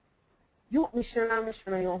 Yu mishrana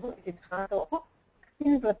mishranayoh iti dhatoh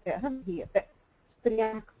ktin pratyayah dhyate.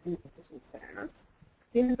 स्त्रियां इति सूत्रेण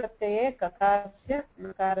तिन् प्रत्यये ककारस्य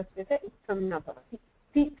नकारस्य च इत्संज्ञा भवति.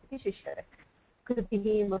 ति इति शिष्यते. कृतिः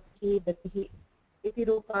मखि दतिः इति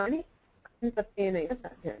रूपाणि तिन् प्रत्ययेन एव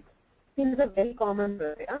साध्यन्ते. तिन् is a very common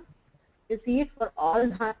Pratyaya. You see it for all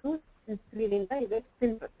dhatus in strilinga, you get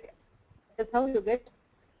tin pratyaya. That is how you get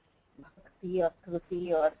bhakti or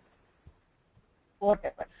kruti or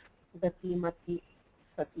whatever. Dati, mati,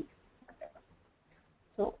 sati.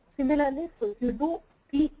 So similarly, so if you do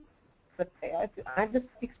T pratyaya, if you add the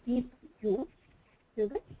suffix T to U, you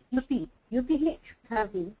get Yuti. Yuti should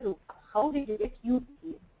have been true. How did you get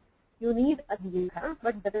Yuti? You need a Dirgha,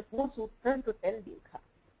 but there is no sutra to tell Dirgha.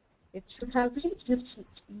 It should have been Shirshi.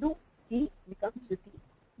 Yuti becomes Yuti.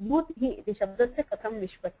 Yuti iti shabdasya katham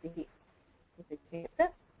nishpattihi. If it says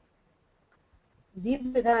that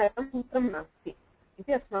Dirgvidhayakam sutram nasti.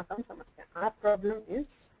 Iti asmakam samasya. Our problem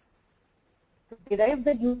is to derive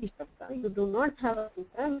the yuti shabda, you do not have a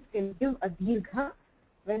sutra which can give a dirgha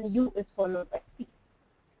when u is followed by t.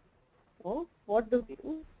 So what do we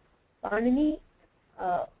do? Panini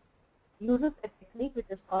uses a technique which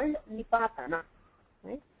is called nipatana.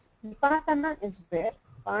 Right? Nipatana is where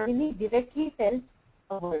Panini directly tells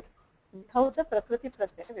a word without the prakriti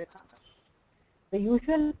pratyaya vibhava. The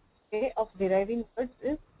usual way of deriving words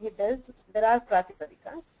is there are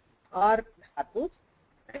pratipadhikas or dhatus,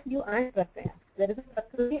 and you add pratyaya. There is a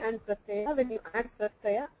prakriti and pratyaya. When you add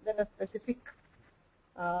pratyaya, there are specific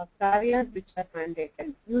karyas which are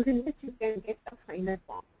mandated, using which you can get a final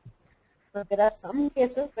form. But there are some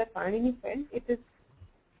cases where Panini felt it is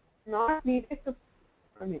not needed to,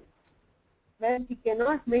 where he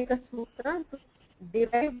cannot make a sutra to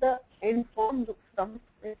derive the end form from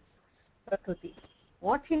its prakriti.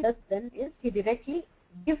 What he does then is he directly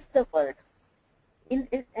gives the word in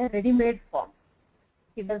a ready-made form.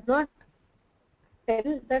 He does not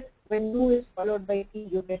tell that when U is followed by T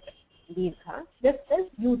you get Dirgha, just as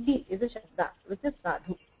Uti is a Shabda, which is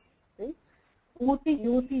Sadhu. Okay? Uti,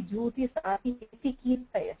 Yuti, Juti, Sati, Iti,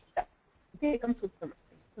 Kirtayashta. Iti ekam sutram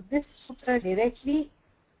asti. So this sutra directly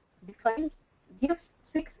gives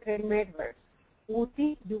 6 ready-made words.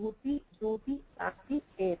 Uti, Yuti, Juti, Sati,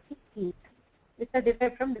 Eti, Kirti, which are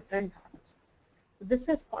derived from different dhatus. So this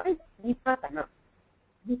is called Nipatana.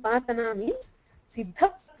 Nipatana means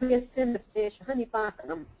Siddha Satvayasya Nirseshah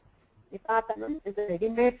Nipatanam. Nipatanam is a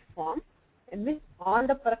ready-made form in which all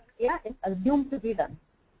the prakriya is assumed to be done.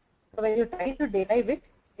 So when you try to derive it,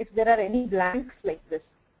 if there are any blanks like this,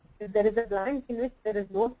 if there is a blank in which there is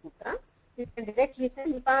no sutra, you can directly say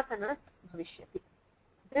Nipatanat Bhavishyati.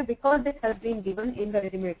 So because it has been given in the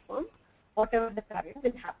ready-made form, whatever the karya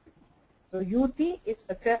will happen. So Yuti is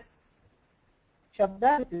such a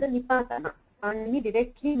Shabda which is a Nipatana. Panini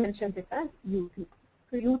directly mentions it as Yuti.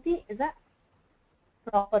 So Yuti is a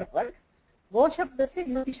proper word. Go Shabdasya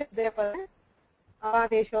Yuti Shabdaya Pare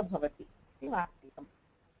Avadesho Bhavati. Vartikam.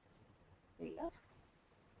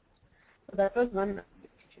 So that was one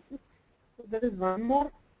objection. So there is one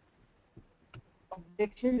more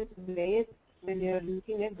objection which is raised when you are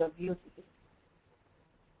looking at Gavyuti.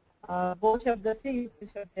 Go Shabdasya Yuti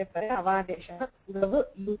Shabdaya Pare Avadesha Gav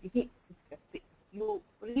Yutihi. You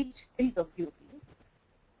reach till Gavyuti.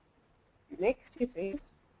 Next he says,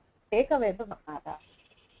 take away the Vakara.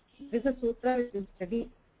 This is a sutra which will study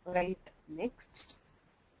right next.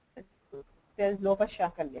 Tells Lopa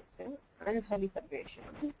Shakalyaksya and Hali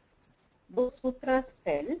Sarvesham. Those sutras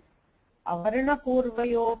tell Avarna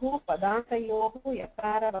Purvayohu, Padantayohu,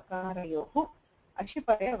 Yakara Vakarayohu,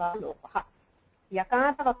 Ashipare Valopaha.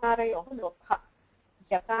 Yakara Vakarayohu Lopaha.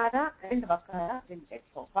 Yakara and Vakara will get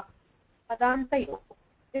Sopa. Padantayohu,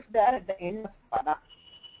 if they are at the end of Pada.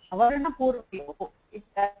 Avarna Purvayohu, if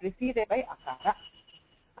they are preceded by Akara.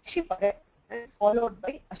 Ashipare and followed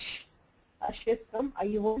by Ash. Ash is from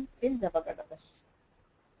Ayuvum till Javagadadash.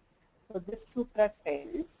 So this sutra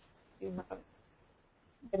tells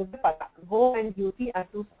there is a pada. Go and Yuti are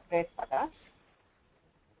two separate padas.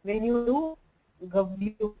 When you do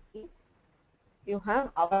Gavyuti, you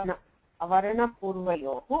have avarana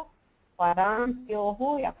purvayoho,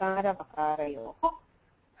 parantyoho, yakara vakarayoho,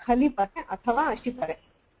 halipare athava ashipare.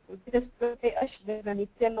 If it is prate ash, there is a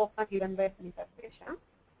nitya loka given by Hali Sarvesha.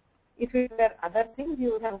 If it were other things,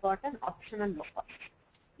 you would have got an optional loka.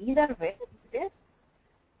 Either way, it says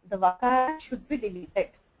the vakara should be deleted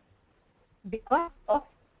because of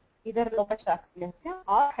either loka shakyasya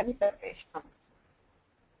or Hali Sarvesha.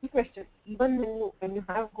 Question: even when you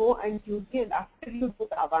have go and use and after you do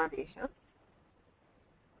the avadesha,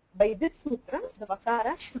 by this sutra the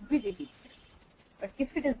vakara should be deleted. But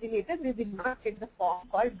if it is deleted, we will not get the form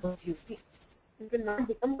called gavyuti. It will not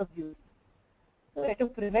become gavyuti. So we have to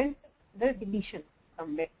prevent the deletion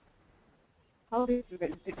somewhere. How do we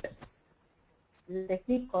prevent it? The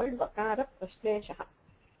technique called vakara prashleshaha.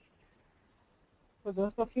 For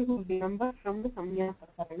those of you who remember from the Samya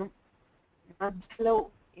Prakaranam, Najhalau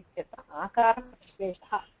ityatra akara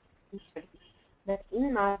prashleshaha. That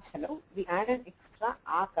in Najhalau we added extra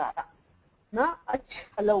akara. Na ach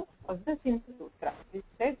halau was the simple sutra. It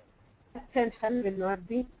says ach and hal will not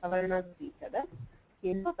be savarnas of each other.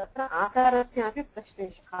 Kintu tatra akarasyapi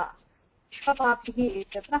prashleshaha. Vishwapapihi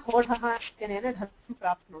ityatra hodhaha ityanena dhartam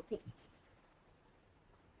prapnoti.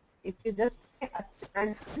 If you just say ach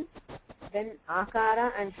and hal, then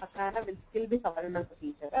akara and hakara will still be savarnas of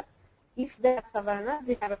each other. If they are savarnas,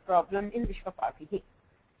 we have a problem in Vishwapapihi.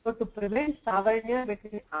 So to prevent savarnya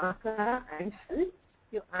between akara and hal,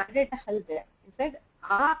 you added a hal there. You said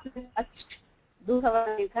a plus ach. Do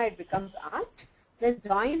savarna dikha, it becomes ach. Then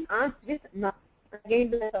join ach with na.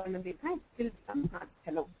 Again do the savarna dikha, it still becomes ach.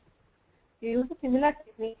 Hello. You use a similar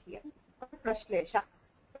technique here. It's called prashlesha.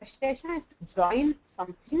 Prashlesha is to join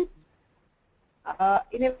something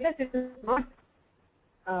in a way that it is not,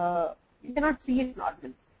 you cannot see it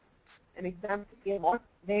normally. An example here, what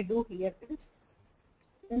they do here is,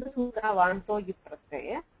 in the sutra vanto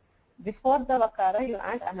yupratyaya, before the vakara you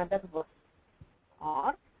add another word.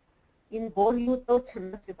 Or in goryuto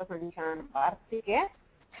chandasyupasankhanam vartike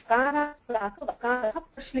chakara praka vakara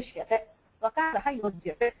prashlishyate vakara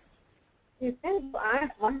yojyate. You say you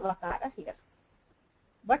add one vakara here.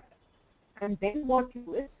 But and then what you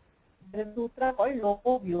do is, there is a sutra called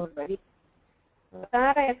lopo vyorvali.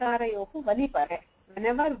 Vakara yakara yohu vali pare.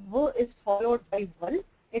 Whenever v is followed by val,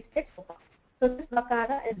 it gets lopa. So this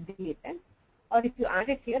vakara is deleted. Or if you add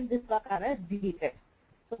it here, this vakara is deleted.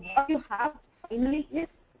 So what you have finally is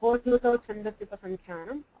goryuto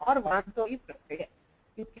chandasyupasankhanam or vanto pratyaya.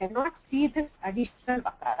 You cannot see this additional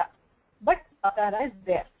vakara, but vakara is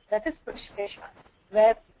there. That is prashlesha,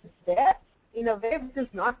 where it is there in a way which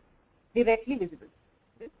is not directly visible.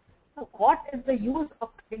 So what is the use of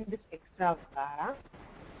putting this extra vakara?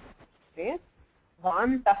 It says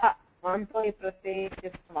vantaha, vanto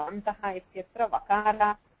pratyaya vantaha ityatra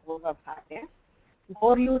vakara purvabhage,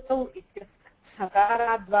 goryuto ityatra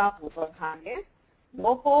sakaradva purvabhage,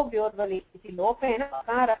 lopo vyorvali iti lopena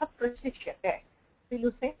vakaraha prashishyate. So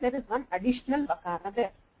you say there is one additional vakara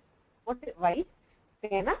there. What? Why?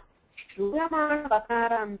 Tena shruyamana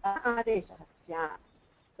vakaranta adeshahasya.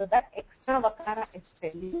 So that extra vakara is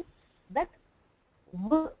telling that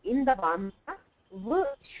v in the vanta, v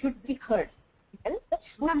should be heard. It tells that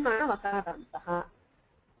shruyamana vakarantaha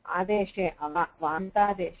adeshe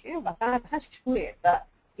vantadeshe vakaraha shruyeta.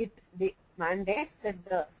 It mandates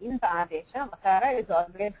that in the adesha vakara is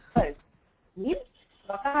always heard. Means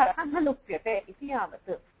vakara nalupyate iti yavat.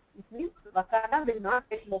 It means vakara will not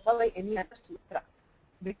get lopa by any other sutra.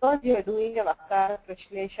 Because you are doing a vakara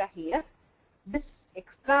prashlesha here, this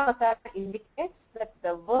extra vakara indicates that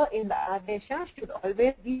the v in the adesha should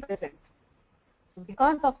always be present. So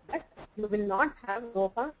because of that, you will not have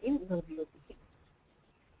lopa in gavyuti.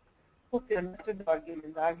 Hope you understood the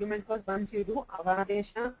argument. The argument was, once you do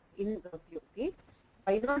avadesha in gavyuti,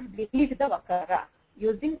 why not delete the vakara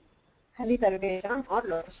using Hali Sarvesham or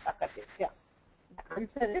Lokashakatisya? The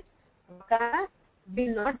answer is, vakara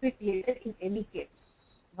will not be deleted in any case.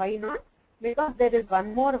 Why not? Because there is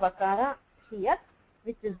one more vakara here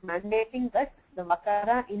which is mandating that the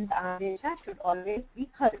vakara in the adesha should always be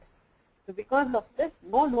heard. So because of this,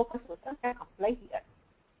 no loka sutra can apply here.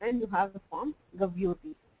 And you have the form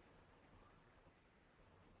gavyuti.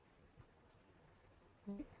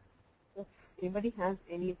 If anybody has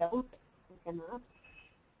any doubt, you can ask.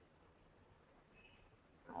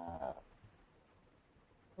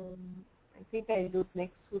 I think I'll do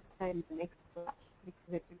next sutra in the next class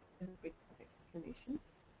because it is a bit of explanation.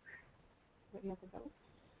 Any other doubt?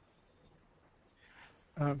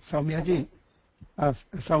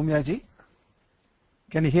 Soumyaji,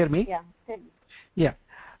 can you hear me? Yeah, tell me. Yeah.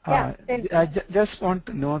 Yeah, tell me. I just want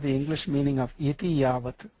to know the English meaning of iti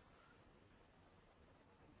yavat.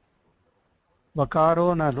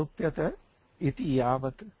 Vakaro na lupyata iti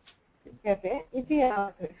yavat. Lupyate iti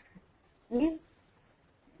yavat means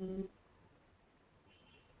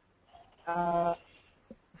I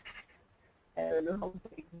don't know how to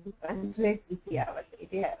translate iti yavat.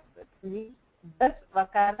 Iti yavat means thus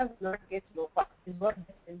vakara will not get lopa is what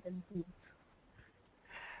the sentence means.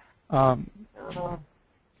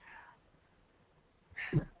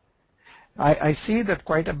 I see that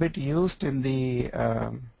quite a bit used in the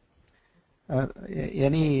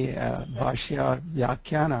any bhashya or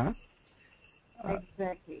vyakhyana.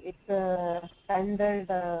 Exactly, it's a standard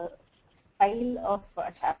style of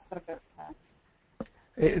Shastra Karthas.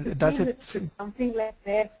 Does it something like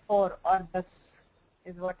therefore or thus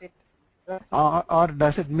is what it or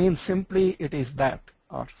does it mean simply it is that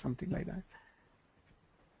or something like that?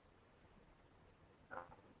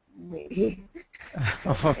 Maybe.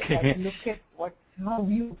 Okay. Look at how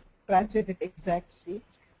you translate it exactly.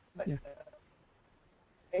 But Yeah.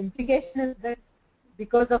 The implication is that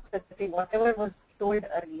because of such a thing, whatever was told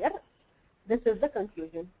earlier, this is the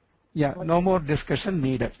conclusion. Yeah, no more discussion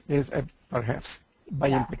needed, is perhaps by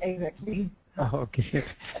implication. Exactly. Okay.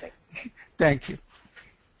 Correct. Thank you.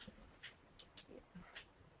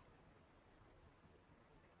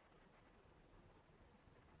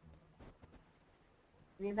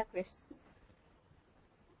 Any other questions?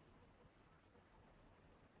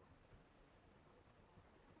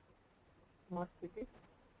 Not with it.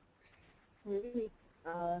 Maybe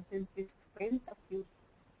since we spent a few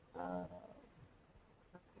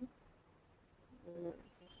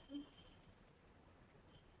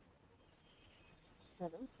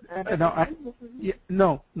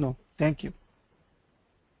No, no, thank you.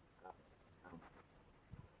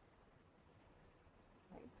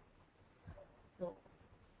 So,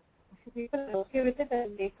 if people are okay with it,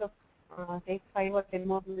 I'll take 5 or 10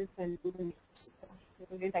 more minutes and do the next.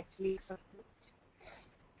 We didn't actually expect much.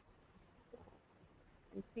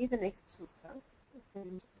 You see the next sutra. It's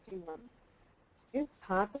an interesting one. Is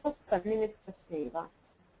dhatos tannimitta-seva.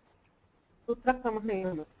 Sutra kramah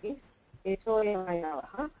evam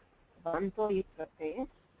echoyavayavah vanto ipratyaya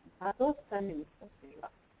dhatos tannimitta-seva.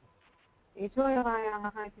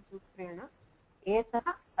 एचोयवायावः इति सूत्रेण एचः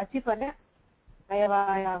अचिपरे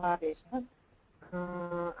अयवायावादेशः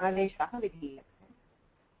आदेशः विधीयते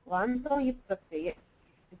वान्तो हि प्रत्यये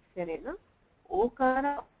इत्यनेन ओकार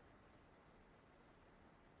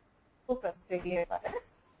प्रत्यये परे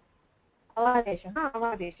अवादेशः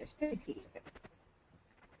अवादेशश्च विधीयते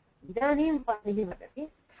इदानीं पाणिनिः वदति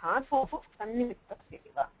धातोः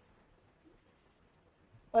तन्निमित्तस्यैव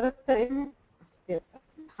पदत्रयम् अस्ति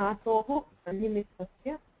धातोः तन्निमित्तस्य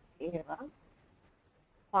एव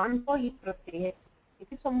पान्तो हि प्रत्यये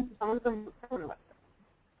इति समग्रं सूत्रं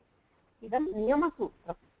वर्तते इदं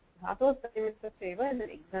नियमसूत्रं धातोः तन्निमित्तस्य एव an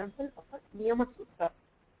example of a नियमसूत्र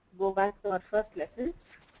go back to our first lessons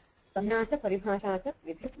संज्ञा च परिभाषा च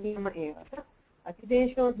विधि नियम एव च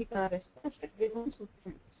अतिदेशोऽधिकारश्च षड्विधं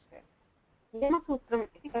सूत्रम् उच्यते नियमसूत्रम्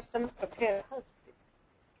इति कश्चन प्रभेदः अस्ति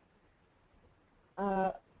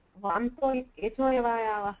वान्तो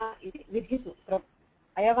एचोयवायावः इति विधिसूत्रम्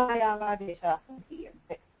अयवायावादेशाः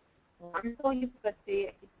धीयन्ते वान्तो हि प्रत्यये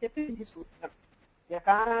इत्यपि विधिसूत्रम्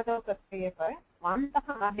यकारादौ प्रत्यये परे वान्तः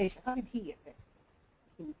आदेशः विधीयते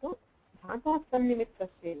किन्तु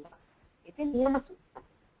धातोस्तन्निमित्तस्यैव इति नियमसूत्रम्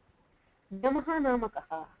नियमः नाम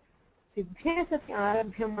कः सिद्धे सति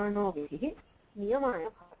आरभ्यमानो विधिः नियमाय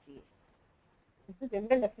भवति This is the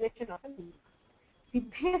general definition of a niyam.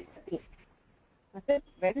 Siddhe sati. That is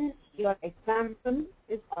when your example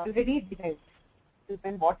is already derived. It is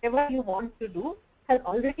when whatever you want to do has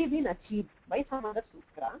already been achieved by some other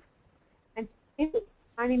sutra and still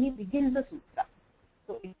Panini begins the sutra.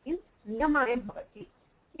 So it means niyamaya bhavati.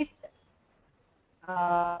 It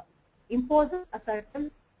imposes a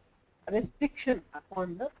certain restriction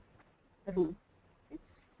upon the rule.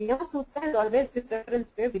 Niyama Sutra is always with reference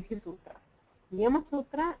to a Vidhi Sutra. Niyama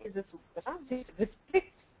Sutra is a sutra which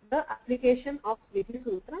restricts the application of Vidhi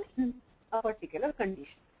Sutra in a particular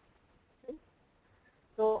condition.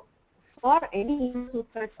 So, for any Niyama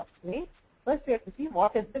Sutra to apply, first we have to see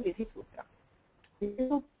what is the Vidhi Sutra. Vidhi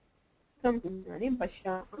Sutra इदानीं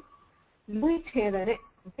पश्यामः लुय् छेदने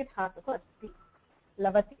इति धातुः अस्ति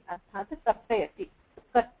लवति अर्थात् कर्तयति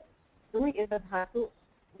cut. Lu is a dhatu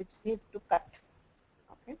which needs to cut.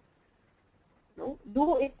 Okay. Now,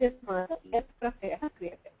 lu ityasmat yat pratyayah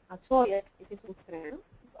kriyate. Acho yat iti sutrena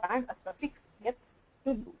add a suffix yat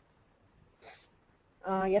to lu.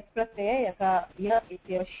 Yat pratyaya yata ya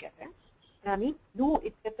ityavashyate. Yani lu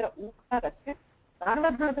ityatra ukarasya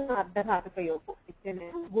sarvadhatuna ardhadhatukayoho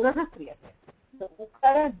ityanena gunaha kriyate. The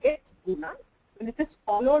ukara gets guna when it is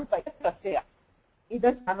followed by a pratyaya.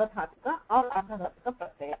 either sarvadhatuka or ardhadhatuka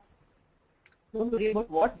pratyaya. Don't worry about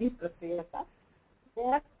what these pratyayas are. They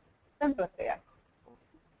are some pratyayas.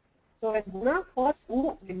 So as guna for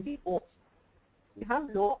u will be o. You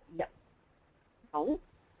have no ya. Now,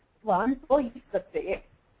 vanto yi pratyaye.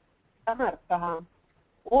 Samartha.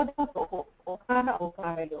 Odhatoho. Okara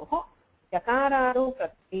okarayoho. Yakarado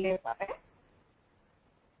pratyaye pare.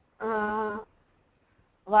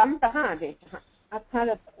 Vantah adeshah.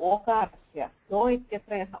 अर्थात ओकारस्य लो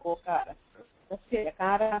इत्यत्र यः ओकारस्य तस्य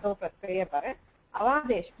यकारादौ प्रत्यये परे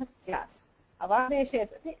अवादेशः स्यात् अवादेशे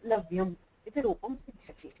सति लव्यम् इति रूपं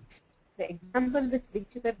सिद्ध्यति. The example which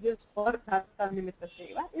Dikshita gives for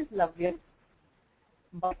Dhatukarnimittasya is lavyam,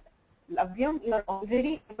 but lavyam you are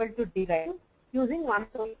already able to derive using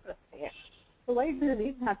vanto pratyaya. So why do you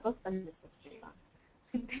need Dhatukarnimittasya?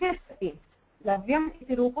 Siddhe sati lavyam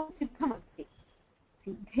iti रूपं सिद्धमस्ति.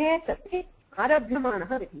 Siddhe sati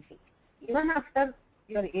arabhyamanah vidhi. Even after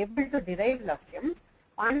you are able to derive lavyam,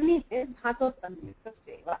 Panini says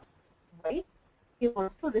Dhatukarnimittasya. Why? He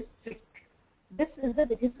wants to restrict. This is the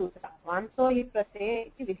Vidhi Sutra. Swanso hi prasye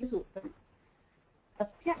iti Vidhi Sutram.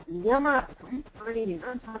 Tasya niyamartham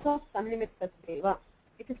Paninina Dhatukarnimittasya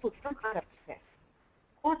iti Sutram arabhya.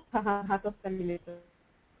 Kotthaha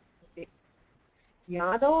Dhatukarnimittasya.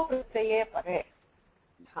 Yado pratyaya pare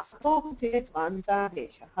dhatoh chet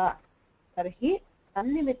vantadeshah tarhi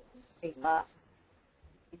tannimittasya.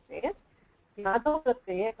 He says, Yado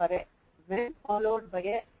pratyaya pare, when followed by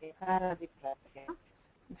a ekaradi pratyaya,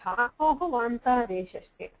 dhatoh vantadesha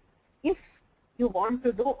state. If you want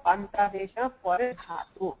to do vantadesha for a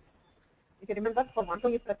dhatu, if you remember for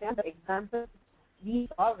vanto pratyaya, the example we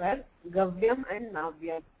saw were gavyam and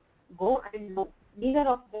navyam. Go and no. Neither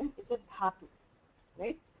of them is a dhatu.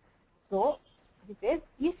 Right? So, he says,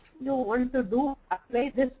 if you want to apply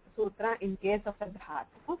this sutra in case of a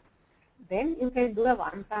dhatu, then you can do a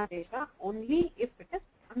vantadesha only if it is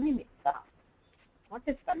tanimitta. What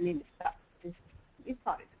is tanimitta? We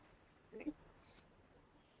saw it. Right?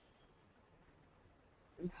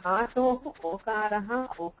 Dhatoh okaraha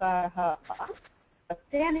okaraha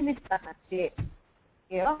pratyanimitah chet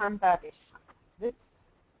eva vantadesha. This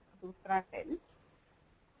sutra tells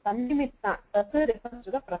tanimitta, tat refers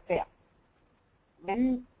to the pratyaya.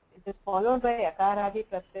 When it is followed by akaradi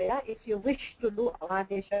pratyaya, if you wish to do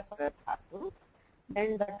avadesha for a dhatu,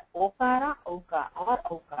 then that okara oka or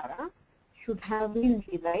okara should have been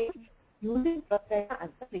derived using pratyaya as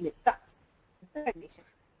the nimitta. It's a condition.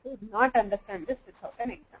 So do not understand this without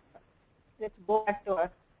an example. Let's go back to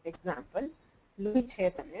our example. Lui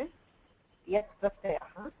chetane yat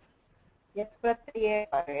pratyaya yat pratyaye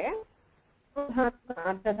pare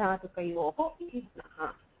ardhadhatukayoho iti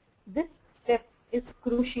gunaha. This step is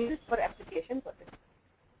crucial for application purposes.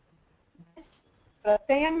 This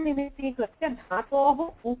pratyayam nimittീകൃത്യ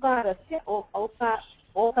dhatoh ukarasya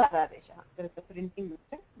okaradeshah. There is a printing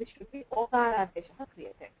mistake. This should be okaradeshah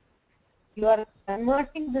kriyate. You are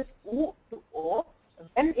converting this u to o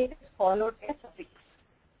when it is followed by a suffix.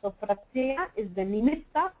 So pratyaya is the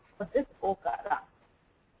nimitta for this okara.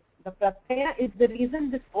 The pratyaya is the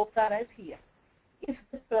reason this okara is here. If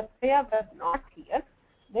this pratyaya were not here,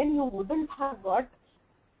 then you wouldn't have got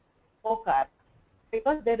okara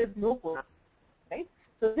because there is no guna. Right?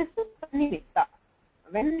 So this is tanimitta.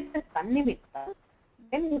 When it is tanimitta,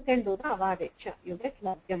 then you can do the avadesha. You get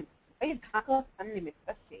lavyam by dhatos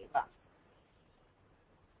tannimittasya.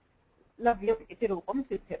 Lavyam iti rupam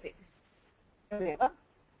siddhyate. Tadeva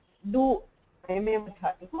do ayameva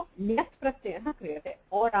dhatuh nyat pratyayah kriyate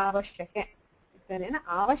or avashyake. Ittanena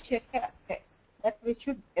avashyake arthe. That which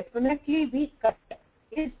should definitely be cut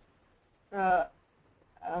is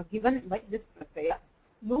given by this pratyaya,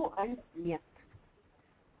 lu and nyat.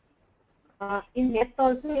 In nyat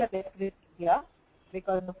also you are separate here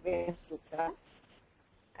because of various sutras,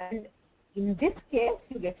 and in this case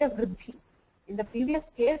you get a vruddhi. In the previous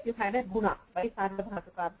case you had a guna by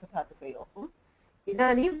sarvadhatuka ardhadhatukayoh.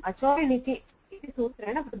 Idanim achoriniti iti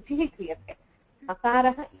sutrena vruddhihi kriyate.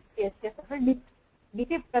 Nakarah ityasya sah nit.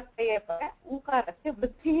 Niti pratyaya pare ukarasya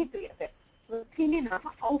vruddhihi kriyate. Vruddhihi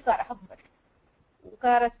nama aukarah bhavati.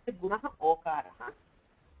 Ukarasya gunaha okaraha.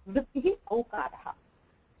 Vruddhihi aukaraha.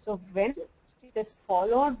 So when it is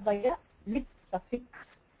followed by a nit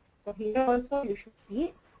suffix, so here also you should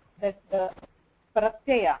see that the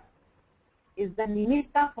pratyaya is the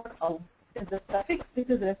nimitta for au. It is the suffix which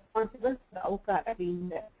is responsible for the aukara being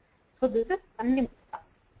there. So this is annimitta.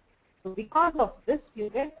 So because of this you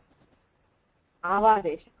get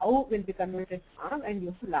avadesha. Au will be converted to av and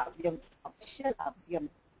you have lavyam. Avashya lavyam.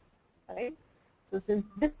 Right? So since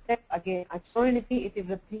this step again, achoriniti iti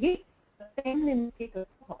vruddhihi pratyayam nimittī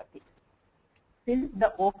bhavati. since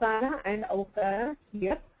the okara and aukara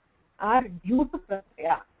here are due to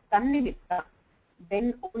pratyaya, tannimitta,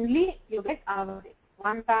 then only you get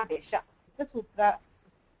vantadesha. It's a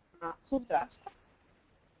sutra.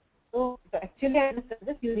 So to actually understand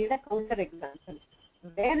this, you need a counter example.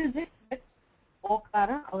 Where is it that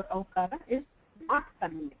okara or aukara is not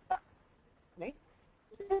tannimitta? Right?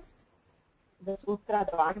 This is the sutra,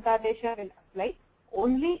 the vantadesha will apply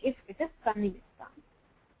only if it is tannimitta.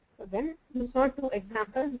 So then you saw two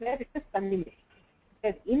examples where it is tannimitta.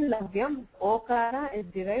 Said in lavyam, okara is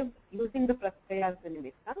derived using the pratyaya as the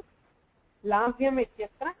nimitta. Lavyam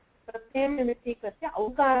ityatra pratyayam nimittikritya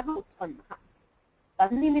aukara utpannaha.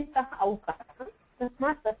 Tannimittah aukara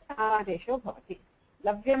tasmat tasya avadesho bhavati.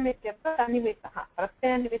 Lavyam ityatra tannimittah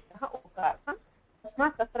pratyaya nimittah aukara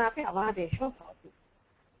tasmat tatrapi avadesho bhavati.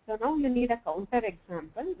 So now you need a counter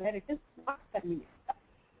example where it is not tannimitta.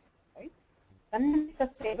 Right? Tannimitta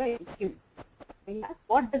seva is kim.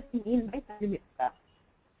 What does he mean by tannimitta?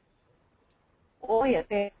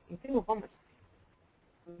 Oyate iti upamasti.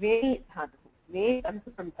 Ve dhatu. Ve tantu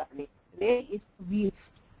santane. Ve is to weave.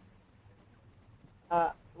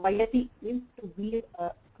 Vayati means to weave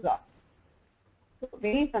a cloth. So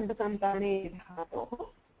ve tantu santane dhatoh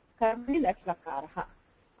karmani latlakaraha.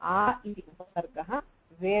 A iti upasargaha.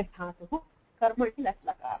 Ve dhatuh karmani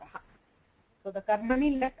latlakaraha. So the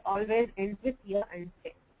karmani lat always ends with ya and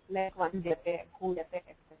te. Like vandyate, bhuyate,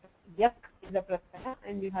 etc. Yak is a pratyaya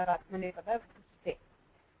and you have atmanepada which is te.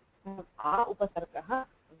 A upasargaha,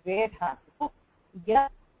 ve dhatuh, ya,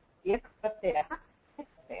 yak pratyaya,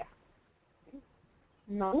 pratyaya.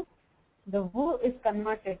 Now the vu is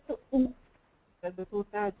converted to u. As the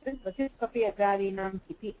sutra says, vachiskapi ajarinam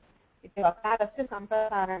kiti. Iti vakarasya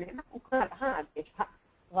samprasaranena ukaraha adesha.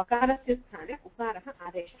 Vakarasya sthane ukaraha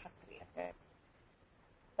adesha kriyate.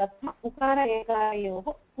 Tatma ukara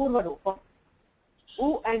ekayoho purvarupam.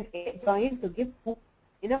 U and a join to give u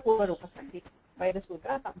in a purvarupa sandhi by the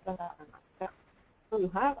sutra samprasaranam. So you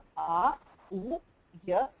have a, u,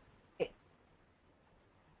 ya, e.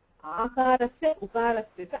 Akarasya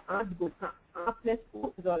ukarasya is adguna. A plus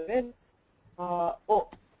u is always o.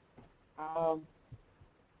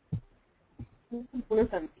 This is guna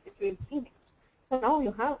sandhi, which we will see next. So now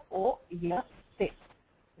you have o, ya, te.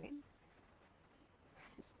 Right?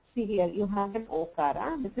 See here, you have an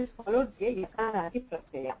okara. This is followed by yakarati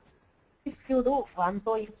pratyaya. If you do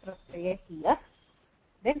vanto pratyaya here,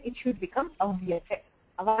 then it should become avyate.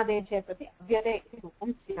 Avadeshe sati avyate iti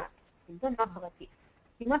rupam syat. Kintu na bhavati.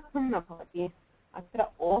 Kimatham na bhavati. Atra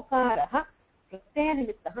okaraha pratyaya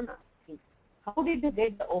nimittaha nasti. How did you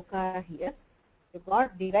get the okara here? You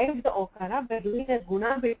got derived the okara by doing a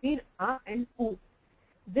guna between a and u.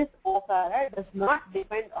 This okara does not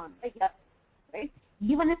depend on the ya. Right?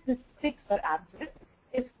 Even if this is fixed for absent,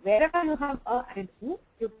 if wherever you have a and u,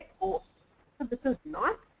 you get o. So this is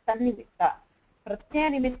not tannimitta. Pratyaya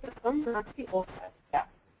nimittatvam nasti okarasya.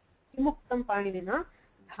 Kimuktam panidina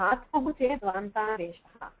dhatuh ched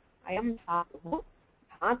vantadeshah. Ayam dhatuh.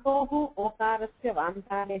 Dhatoh okarasya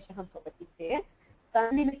vantadeshah bhavati te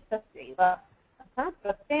tannimittasyaiva. Atha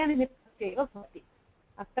pratyaya nimittasyaiva bhavati.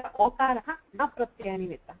 Atra okaraha na pratyaya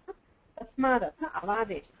nimittah. Tasmadatha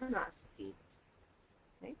avadeshah nasti.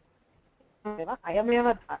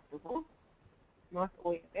 Ayameva dhatuh, not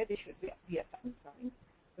oyate, this should be avyata. Sorry.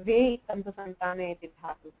 Ve tantu santane iti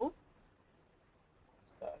dhatuh.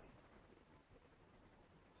 Sorry.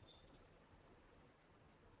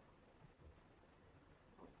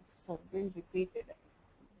 This has been repeated.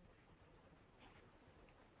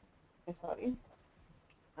 Sorry.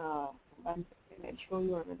 One second, I'll show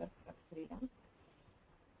you another prakriya.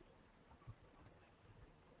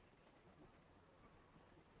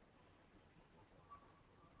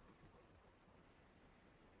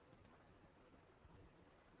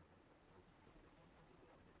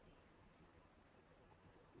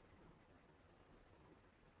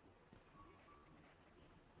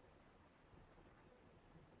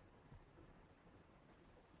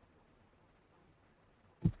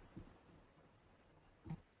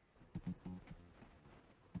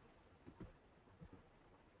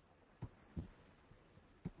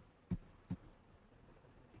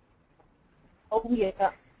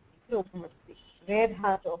 Avyata rupamasti.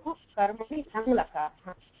 Vedhatoh karmani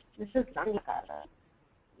langlakara. This is langlakara.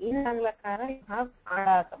 In langlakara you have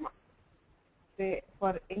adagama. Say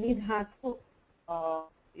for any dhatu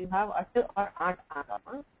you have at or at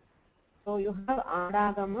agama. So you have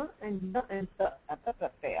adagama and the at the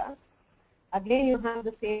pratyayas. Again you have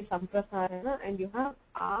the same samprasarana and you have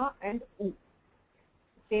a and u.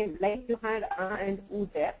 Same like you had a and u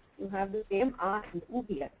there. You have the same a and u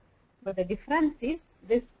here. But the difference is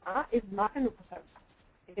this A is not an upasarga.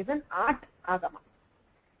 It is an art agama.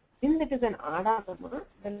 Since it is an adagama,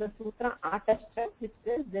 there is a sutra atashcha which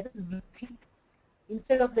says there is vritti.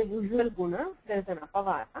 Instead of the usual guna, there is an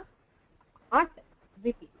apavara. At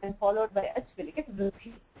vritti and followed by ach will get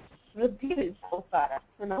vritti. Vritti will be aukara.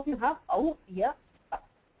 So now you have au ya pa.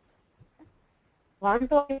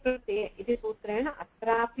 Vanto pratyaya iti sutrena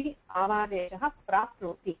atrapi avadeshah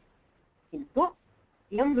prapnoti. Kintu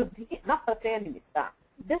yam vritti na pratyaya nimitta.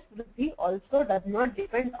 This vritti also does not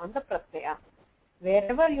depend on the pratyaya.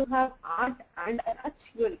 Wherever you have art and an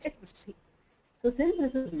ach, you will get vritti. So since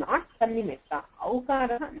this is not tannimitta,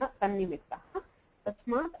 aukara na tannimitta,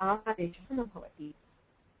 tasmat avadeshah na bhavati.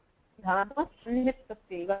 Dhatu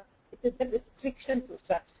tannimittasyeva. It is a restriction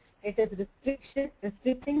sutra. It is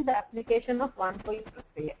restricting the application of vantoyi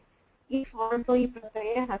pratyaya. If vantoyi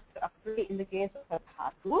pratyaya has to apply in the case of a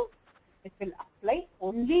dhatu, it will apply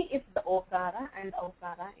only if the okara and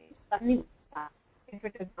aukara is tannimitta. If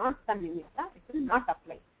it is not tannimitta, it will not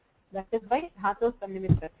apply. That is why dhatos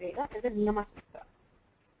tannimittasyeva is a niyama sutra.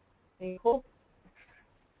 I hope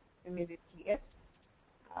I made it clear.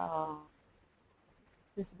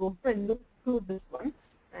 Just go and look through this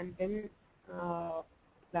once and then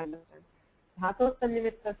understand. Dhatos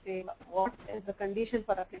tannimittasyeva, what is the condition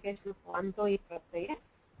for application of vantoyi pratyaya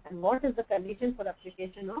and what is the condition for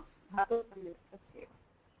application of dhatos tannimittasyeva.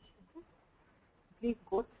 Okay. Please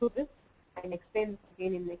go through this and explain this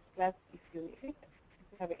again in next class if you need it. If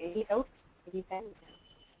you have any doubts, anytime you can.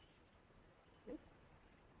 Okay.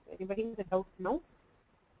 So anybody has a doubt now?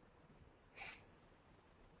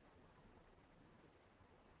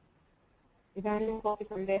 इदानीं कोऽपि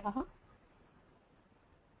सन्देहः?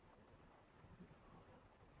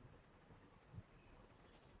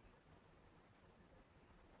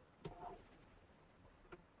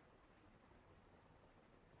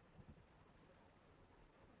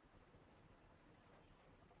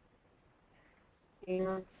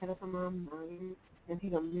 तेनाक्षरसमां मायम्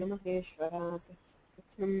अधिगम्यमहेश्वरात्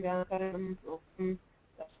कृत्स्नं व्याकरणं प्रोक्तं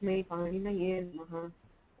तस्मै पाणिनये नमः.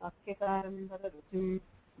 वाक्यकारं वररुचिं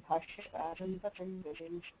भाष्यकारं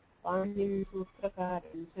पतञ्जलिं पाणिनिं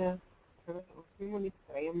सूत्रकारं च प्रणतोऽस्मि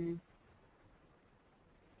मुनित्रयम्.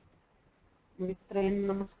 मुनित्रयं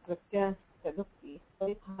नमस्कृत्य तदुक्ति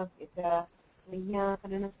परिभाव्य च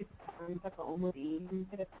वैयाकरणसिद्धान्तकौमुदीं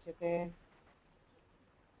विरच्यते.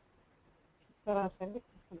 सर्वे